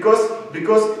 Why? Because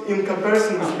in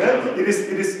comparison with men, it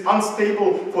is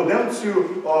unstable for them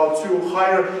to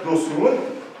hire those women,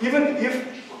 even if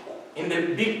in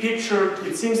the big picture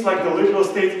it seems like the liberal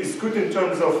state is good in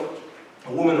terms of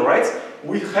women's rights.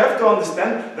 We have to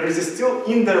understand there is still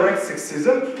indirect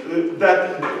sexism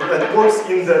that works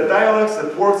in the dialogues,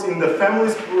 that works in the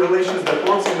families relations, that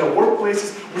works in the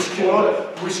workplaces,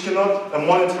 which cannot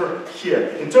monitor here.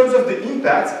 In terms of the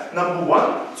impacts, number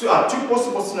 1, 2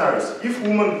 possible scenarios. If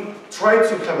women try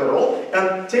to have a role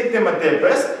and take them at their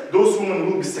best, those women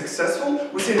will be successful.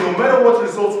 We say no matter what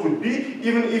results would be,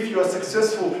 even if you are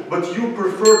successful, but you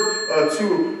prefer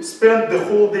to spend the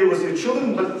whole day with your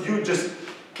children, but you just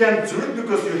can't do it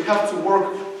because you have to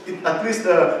work at least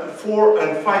 4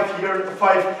 and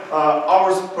 5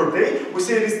 hours per day. We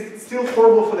say it is still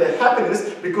horrible for their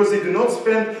happiness because they do not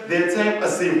spend their time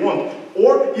as they want.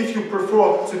 Or if you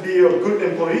prefer to be a good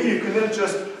employee,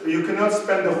 you cannot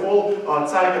spend the whole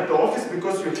time at the office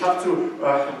because you have to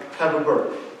have a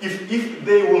work. If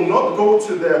they will not go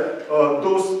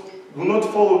to will not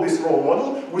follow this role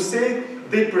model, we say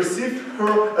they perceive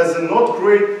her as a not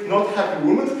great, not happy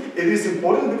woman. It is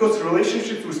important because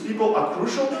relationships with people are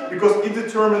crucial because it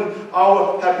determines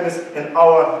our happiness and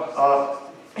our,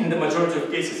 in the majority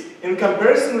of cases. In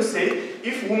comparison, we say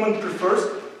if woman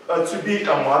prefers to be a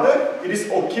mother, it is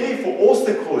okay for all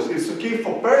stakeholders. It is okay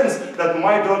for parents that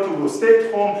my daughter will stay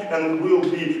at home and will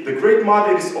be the great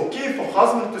mother. It is okay for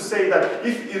husband to say that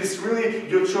if it is really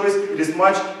your choice, it is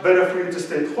much better for you to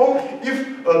stay at home.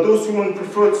 If those women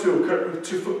prefer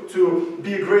to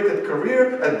be great at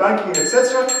career, at banking,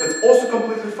 etc., that's also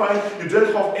completely fine. You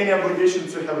don't have any obligation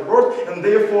to have a work, and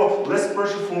therefore less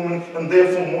pressure for women, and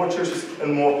therefore more choices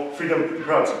and more freedom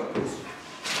grounds.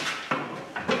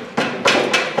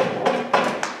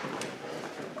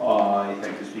 I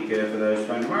thank the speaker for those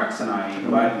fine remarks, and I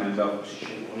invite members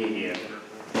here.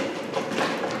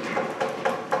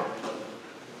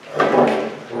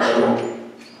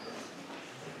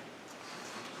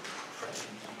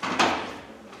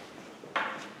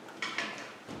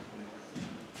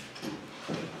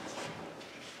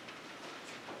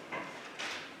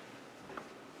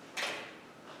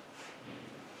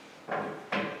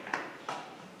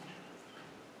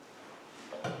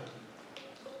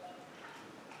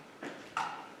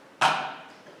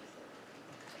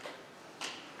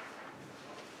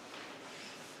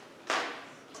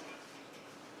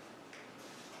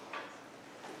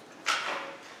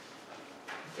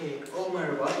 All my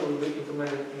rebuttal will be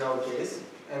implemented in our case,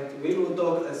 and we will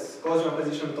talk, as Cosmo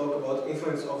position, talk about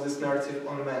influence of this narrative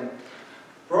on men.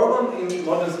 Problem in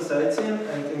modern society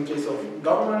and in case of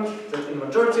government that in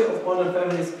majority of modern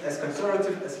families, as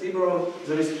conservative, as liberal,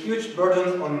 there is huge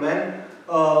burden on men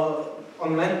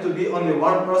to be only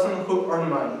one person who earn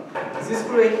money. This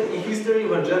created a history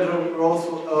when gender roles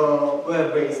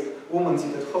were based. Women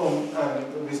sit at home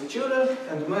with children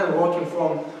and men working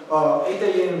from 8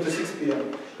 a.m. to 6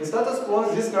 p.m. In status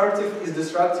quo, this narrative is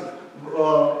destructive.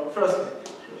 First,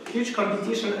 huge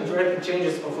competition and rapid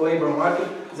changes of labor market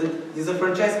that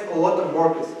disenfranchise a lot of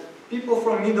workers. People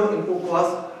from middle and poor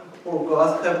class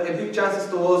have a big chances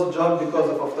to lose job because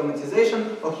of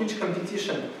automatization or huge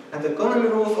competition. And economy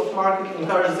rules of market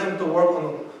encourage them to work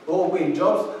on low-paid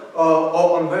jobs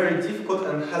or on very difficult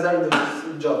and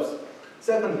hazardous jobs.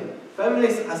 Secondly,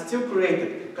 families are still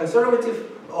created. Conservative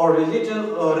or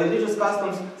religious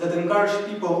customs that encourage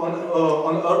people on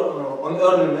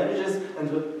early marriages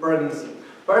and pregnancy.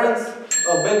 Parents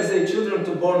beg their children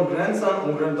to born grandson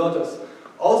or granddaughters.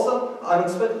 Also,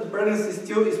 unexpected pregnancy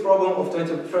still is problem of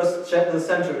 21st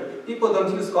century. People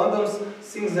don't use condoms,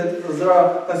 think that there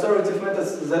are conservative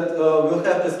methods that will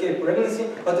help escape pregnancy,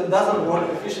 but it doesn't work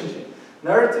efficiently.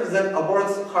 Narratives that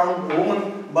aborts harm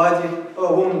woman body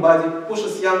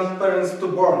pushes young parents to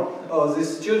born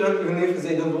these children even if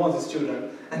they don't want these children.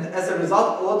 And as a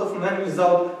result, a lot of men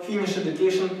without finished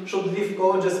education should leave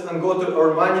colleges and go to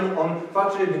earn money on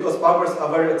factory because papers are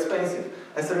very expensive.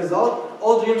 As a result,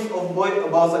 all dreams of boy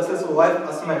about successful life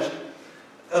are smashed.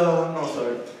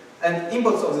 And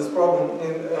impacts of this problem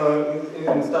in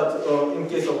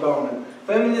case of government.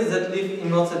 Families that live in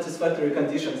not satisfactory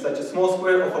conditions, such as small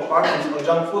square of apartments or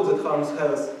junk food that harms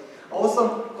health.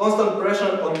 Also, constant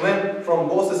pressure on men from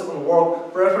bosses on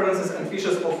work, preferences and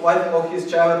features of life of his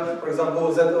child, for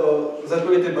example, that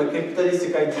created by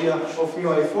capitalistic idea of new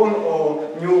iPhone or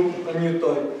a new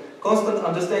toy. Constant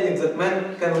understanding that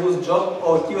men can lose job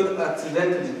or killed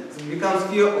accidentally becomes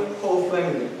fear of whole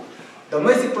family.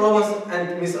 Domestic problems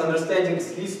and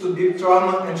misunderstandings leads to big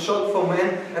trauma and shock for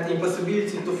men and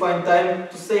impossibility to find time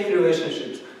to save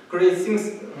relationships, create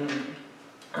things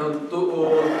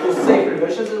to save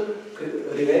relationships,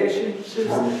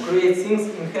 create things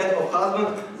in head of husband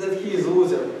that he is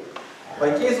loser. By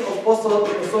case of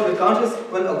post-Soviet countries,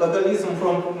 when alcoholism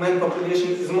from men population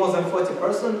is more than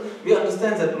 40%, we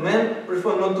understand that men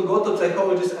prefer not to go to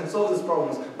psychologists and solve these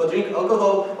problems, but drink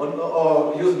alcohol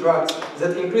or use drugs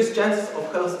that increase chances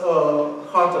of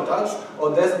heart attacks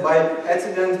or death by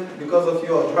accident because of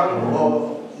you are drunk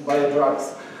or by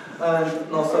drugs. And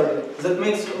that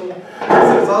makes the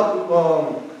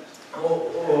result.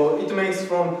 It makes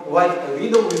from life a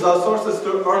widow without sources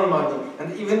to earn money.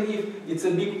 And even if it's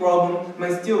a big problem,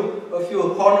 men still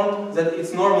feel honored that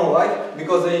it's normal life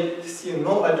because they see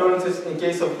no alternatives in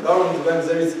case of government when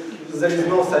there is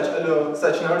no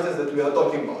such narrative that we are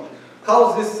talking about.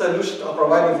 How these solutions are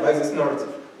provided by this narrative?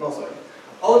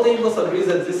 All tables agree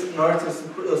that this narrative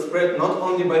spread not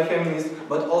only by feminists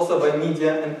but also by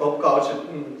media and pop culture.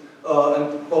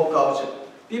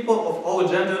 People of all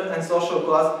gender and social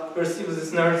class perceive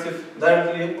this narrative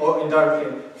directly or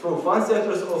indirectly through fan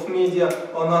sectors of media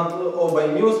or by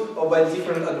news or by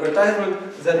different advertisement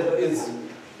that is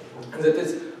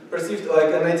perceived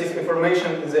like a native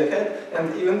information in their head,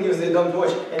 and even if they don't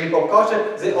watch any pop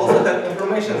culture, they also have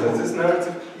information that this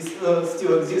narrative is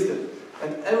still existed.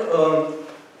 And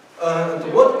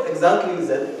what exactly is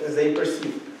that they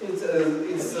perceive?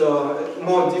 It's a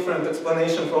more different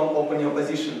explanation from open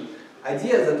opposition.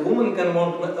 Idea that women can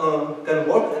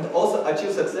work and also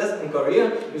achieve success in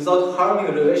career without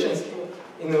harming relations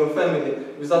in a family,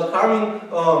 without harming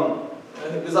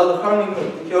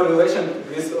her relation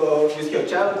with her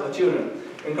child or children.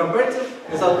 In comparative,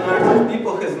 without narrative,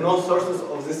 people has no sources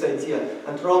of this idea,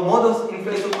 and role models in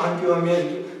face of Angela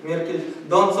Merkel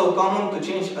don't so common to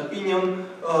change opinion,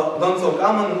 don't so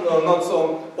common, not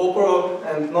so popular,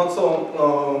 and not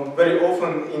so very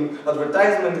often in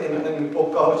advertisement and in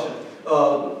pop culture.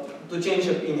 To change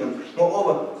opinion.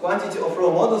 Moreover, quantity of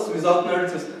role models without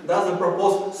narratives doesn't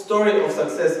propose story of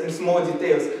success in small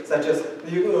details, such as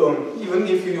even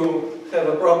if you have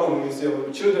a problem with your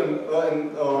children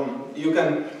and you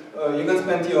can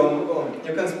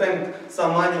spend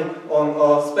some money on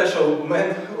a special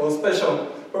man or special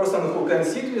person who can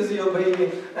sit with your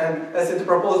baby, and as it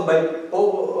proposed by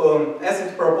pop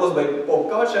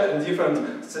culture and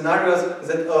different scenarios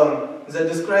that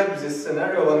describe this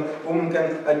scenario when women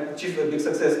can achieve a big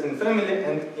success in family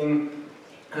and in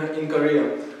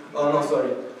career.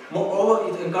 Moreover,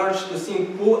 it encouraged to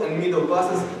think poor and middle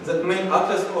classes that main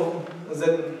actors of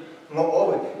that.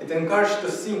 Moreover, it encouraged to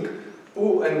think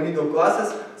poor and middle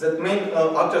classes that main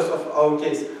actors of our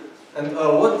case. And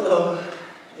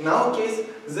in our case,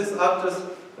 these actors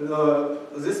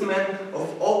these men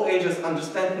of all ages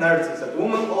understand narratives that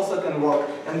women also can work,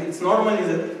 and it's normally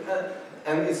that,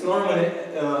 and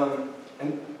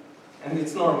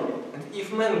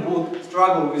if men would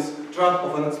struggle with threat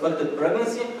of unexpected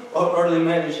pregnancy or early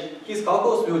marriage, his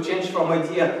calculus will change from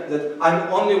idea that I'm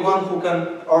only one who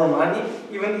can earn money,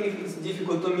 even if it's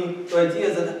difficult to me, to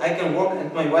idea that I can work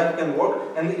and my wife can work,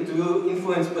 and it will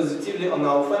influence positively on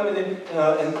our family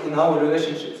and in our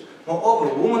relationships.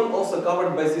 Moreover, women also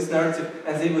covered by this narrative,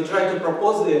 and they will try to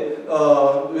propose their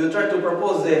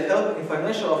help in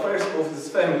financial affairs of this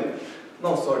family.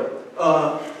 No, sorry.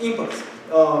 Impacts.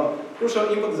 Crucial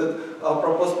impacts that are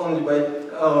proposed only by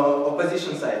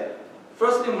opposition side.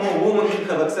 Firstly, more women should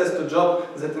have access to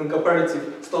jobs that in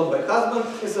comparative stopped by husband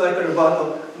is like a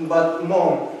rebuttal, but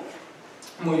more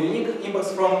unique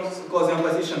impacts from closing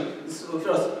opposition is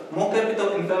first, more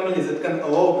capital in families that can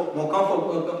allow more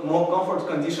comfort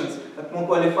conditions, and more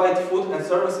qualified food and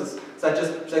services such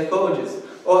as psychologists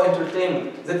or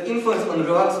entertainment that influence on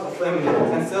relax of family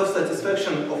and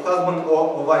self-satisfaction of husband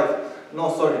or wife. No,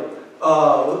 sorry.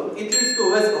 It leads to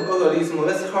less alcoholism,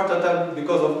 less heart attack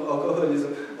because of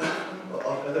alcoholism.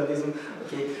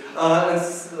 Okay. And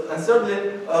thirdly,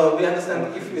 we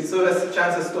understand if it's less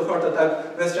chances to heart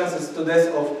attack, less chances to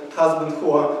death of husband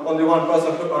who are only one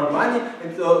person who earn money,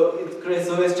 it creates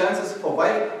less chances for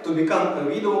wife to become a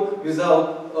widow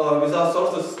without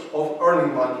sources of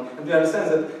earning money. And we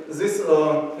understand that this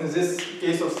in this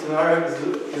case of scenario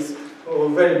is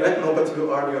very bad. Nobody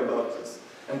will argue about this.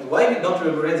 And why we don't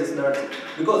regret this narrative?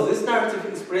 Because this narrative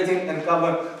is spreading and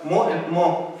cover more and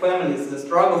more families that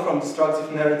struggle from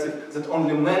destructive narrative that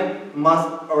only men must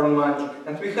earn money.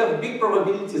 And we have big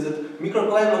probability that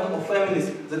microclimate of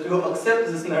families that will accept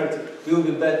this narrative will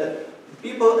be better.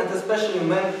 People, and especially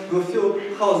men, will feel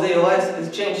how their lives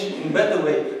is changed in a better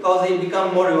way, how they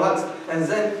become more relaxed, and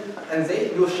they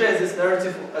will share this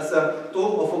narrative as a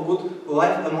tool of a good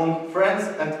life among friends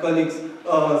and colleagues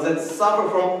that suffer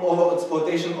from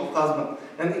over-exploitation of husband.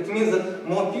 And it means that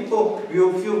more people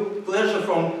will feel pleasure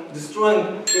from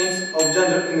destroying chains of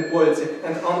gender inequality.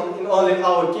 And in only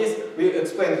our case, we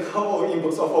explained how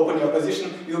impacts of open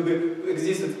opposition will be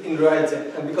existed in reality.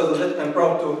 And because of that, I'm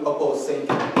proud to oppose. Thank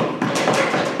you.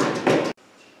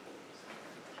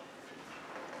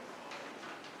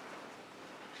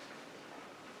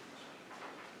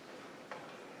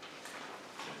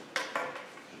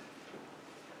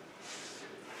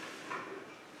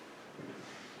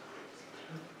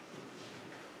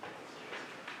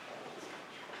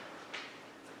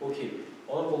 Okay,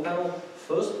 honorable panel.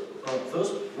 First,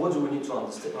 what do we need to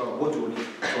understand? What do we need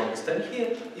to understand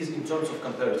here is in terms of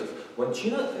comparative. When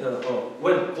China,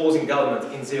 when closing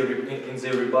government in their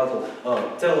rebuttal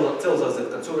tells us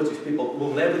that conservative people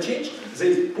will never change,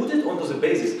 they put it onto the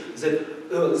basis that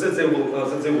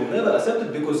they will never accept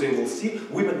it because they will see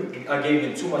women are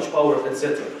gaining too much power,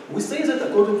 etc. We say that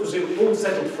according to their own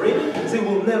settled frame, they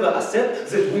will never accept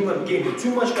that women gaining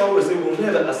too much power. They will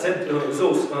never accept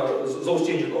those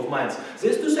changing of minds.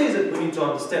 This is to say that we need to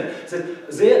understand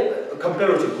that their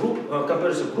comparative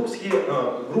groups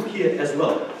here as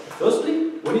well. Firstly,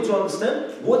 we need to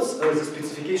understand what's the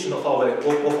specification of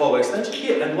our extension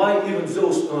here, and why even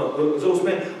those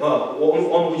men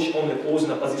on which only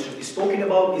closing opposition is talking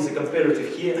about is a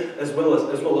comparative here as well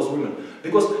as women,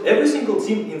 because every single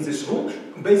team in this room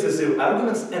bases their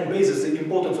arguments and bases the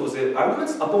importance of their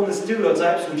arguments upon the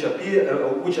stereotypes which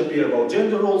appear about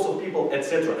gender roles of people,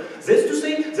 etc. That's to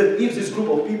say that if this group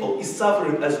of people is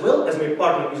suffering as well, as my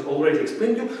partner is already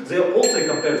explained to you, they are also a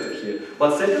comparative here.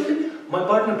 But secondly, my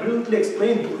partner brilliantly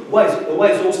explained why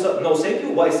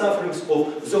sufferings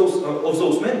of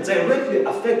those men directly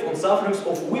affect on sufferings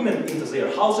of women into their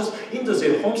houses, into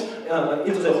their homes,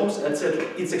 etc.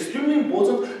 It's extremely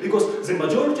important because the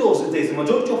majority of the days, the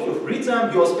majority of your free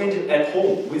time, you are spending at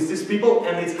home with these people,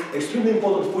 and it's extremely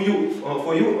important for you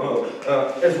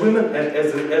as women and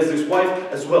as this wife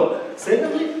as well.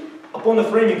 Secondly, upon the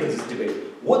framing of this debate,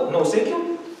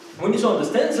 we need to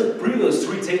understand the previous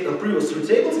three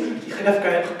tables have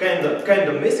kind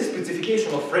of messy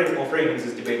specification of framing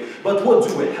this debate. But what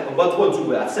do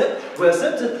we accept? We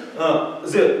accept that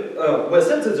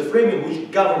the framing which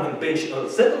government bench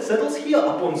settles here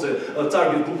upon the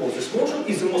target group of this motion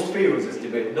is the most favored in this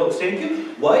debate. No, thank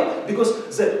you. Why?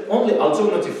 Because the only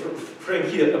alternative frame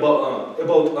here about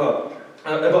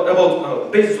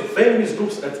basis of feminist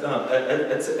groups,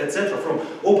 etc., from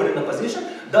opening opposition,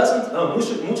 doesn't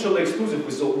mutually exclusive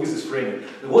with this framing.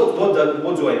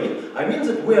 What do I mean? I mean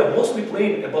that we are mostly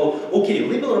playing about, okay,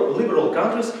 liberal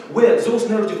countries where those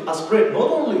narratives are spread not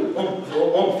only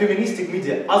on feministic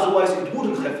media, otherwise it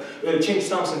wouldn't have changed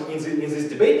something in this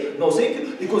debate. No, thank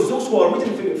you, because those who are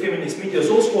reading feminist media,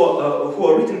 those who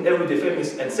are reading everyday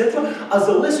feminists, etc., are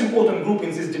the less important group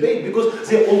in this debate because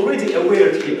they're already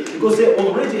aware here, because they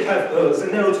already have the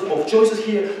narrative of choices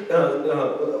here,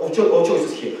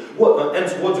 and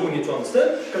what do we need to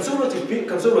understand? Conservative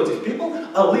people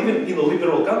are living in a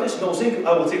liberal countries. No, thank you.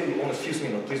 I will take you on a few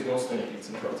minutes. Please don't stand. It's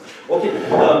in front. Okay.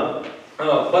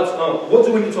 But what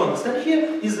do we need to understand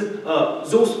here is that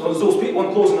those people,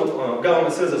 when closing up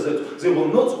government says that they will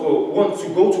not want to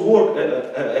go to work,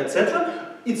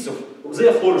 etc. They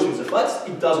are flourishing the facts.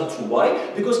 It doesn't true.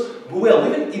 Why? Because we are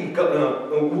living in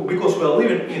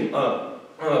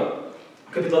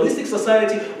capitalistic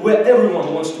society where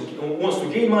everyone wants to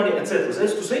gain money, etc.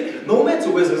 That's to say, no matter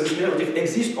whether this narrative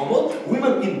exists or not,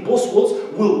 women in both worlds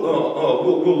will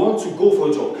want to go for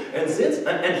a job. And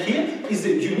here is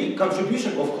the unique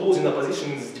contribution of closing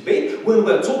opposition in this debate when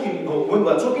we are talking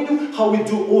to how we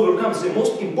do overcome the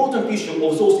most important issue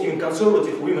of those even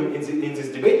conservative women in this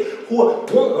debate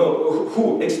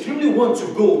who extremely want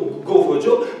to go for a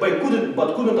job but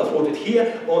couldn't afford it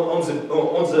here on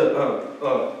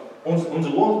the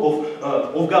law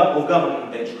of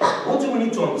government bench. What do we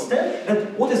need to understand,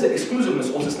 and what is the exclusiveness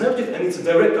of this narrative, and it's a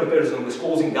direct comparison with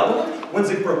closing government when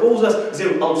they propose us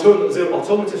their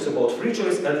alternatives about free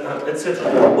choice,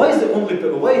 etc. Why it's the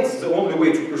only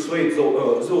way to persuade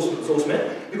those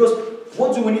men? Because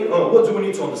what do we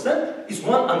need to understand is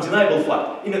one undeniable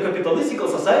fact. In a capitalistic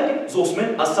society, those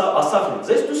men are suffering.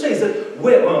 That's to say that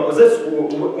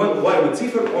why we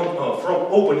differ from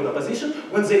opening opposition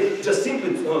when they just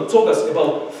simply talk us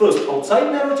about first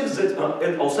outside narratives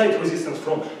and outside resistance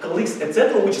from colleagues,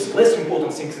 etc., which is less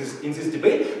important thing in this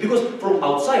debate, because from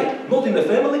outside, not in the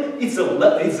family, it's a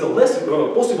less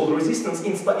possible resistance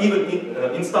even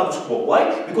in status quo.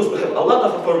 Why? Because we have a lot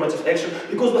of affirmative action,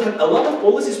 because we have a lot of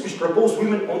policies which propose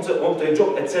women onto a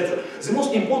job, etc. The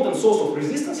most important source of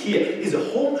resistance here is a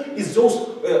home, is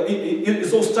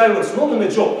those tyrants not on a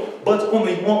job, but on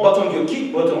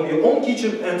your own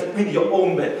kitchen and in your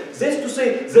own bed. That's to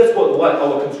say, why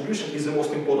our contribution is the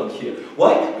most important here.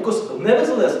 Why? Because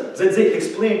nevertheless, that they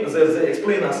explain us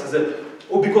that,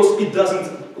 because it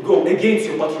doesn't go against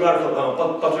your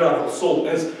patriarchal soul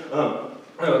as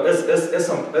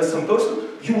some person,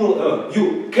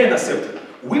 you can accept it.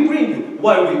 We bring you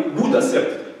why we would accept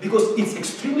it. Because it's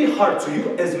extremely hard to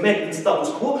you as men in status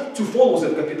quo to follow the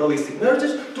capitalistic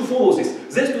narratives, to follow this.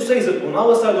 That's to say that on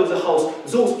our side of the house,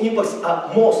 those impacts are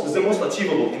the most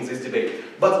achievable in this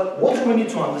debate. But what do we need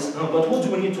to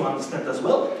understand? As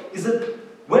well is that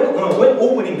when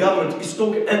opening government is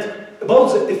talking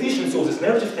about the efficiency of this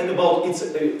narrative and about its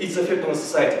effect on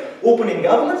society, opening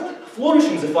government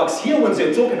flourishing the facts here when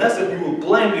they're talking us that we will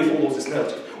blindly follow this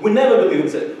narrative. We never believe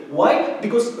in that. Why?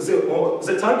 Because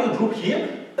the target group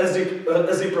here, as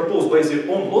they proposed by their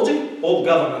own logic, all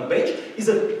government bench, is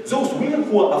that those women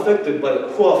who are affected by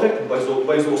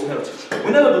those narratives.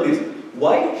 We never believe it.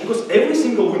 Why? Because every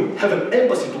single woman have an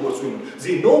empathy towards women.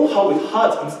 They know how it's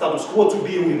hard in status quo to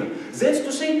be a woman. That's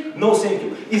to say, no thank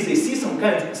you. If they see some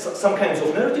kinds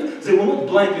of narrative, they will not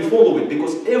blindly follow it,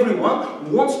 because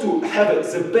everyone wants to have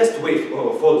the best way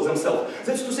for themselves.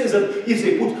 That's to say that if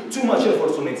they put too much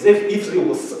effort on it,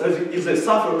 if they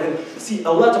suffer and see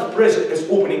a lot of pressure, as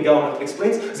opening government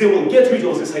explains, they will get rid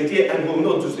of this idea and will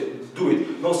not do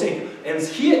it. No thank you. And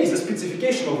here is a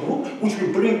specification of group which we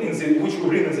bring in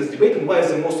this debate, and why is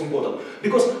the most important?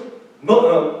 Because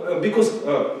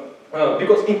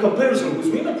in comparison with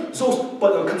women,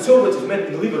 those conservative men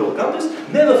in liberal countries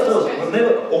never felt,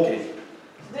 okay.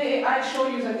 Today I show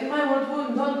you that in my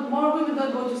world, more women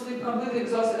don't go to sleep completely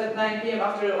exhausted at 9 p.m.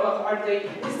 after a hard day.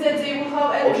 Instead, they will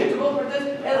have energy to go for this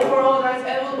and for all rights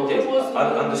and will propose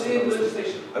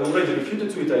legislation. I already refuted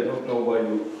to it. I don't know why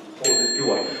you hold it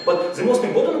PY. But the most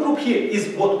important group here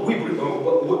is what we bring.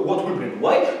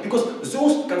 Why? Because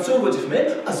those conservative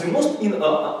men are the most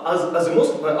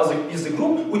is the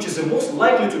group which is the most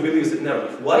likely to believe the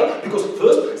narrative. Why? Because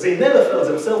first, they never felt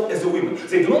themselves as a women.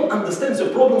 They do not understand the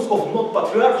problems of not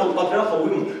patriarchal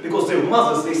women, because their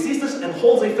mothers, their sisters, and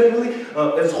whole their family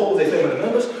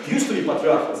members used to be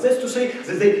patriarchal. That's to say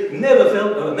that they never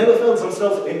felt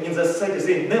themselves in the society.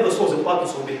 They never saw the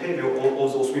patterns of behavior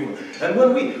of those women. And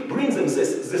when we bring them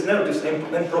this narratives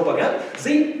and propaganda,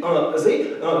 they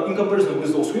in comparison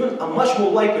with those women, are much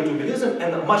more likely to believe them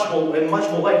and much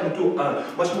more likely to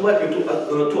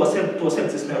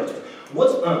accept this narrative.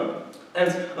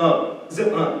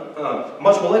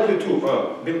 Much more likely to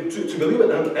believe it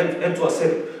and to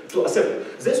accept it.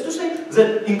 That's to say that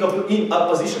in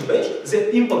opposition bench, the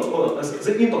impact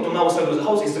on our side of the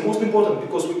house is the most important,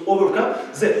 because we overcome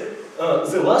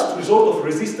the last resort of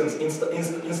resistance in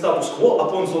status quo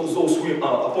upon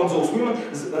those women,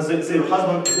 their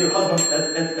husbands,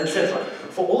 etc.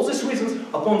 For all these reasons,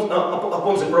 upon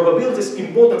the probabilities,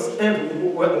 importance, and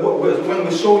when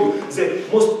we show you the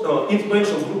most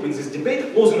influential group in this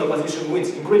debate, losing opposition wins.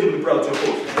 Incredibly proud to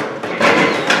oppose.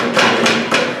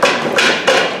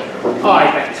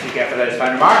 Alright, thank you, Speaker, for those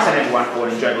fine remarks, and everyone for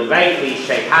an enjoyable debate. Please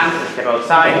shake hands and step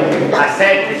outside. As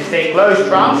said, this is a closed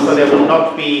round, so there will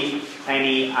not be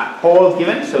any calls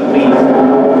given, so please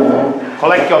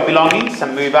collect your belongings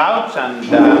and move out, and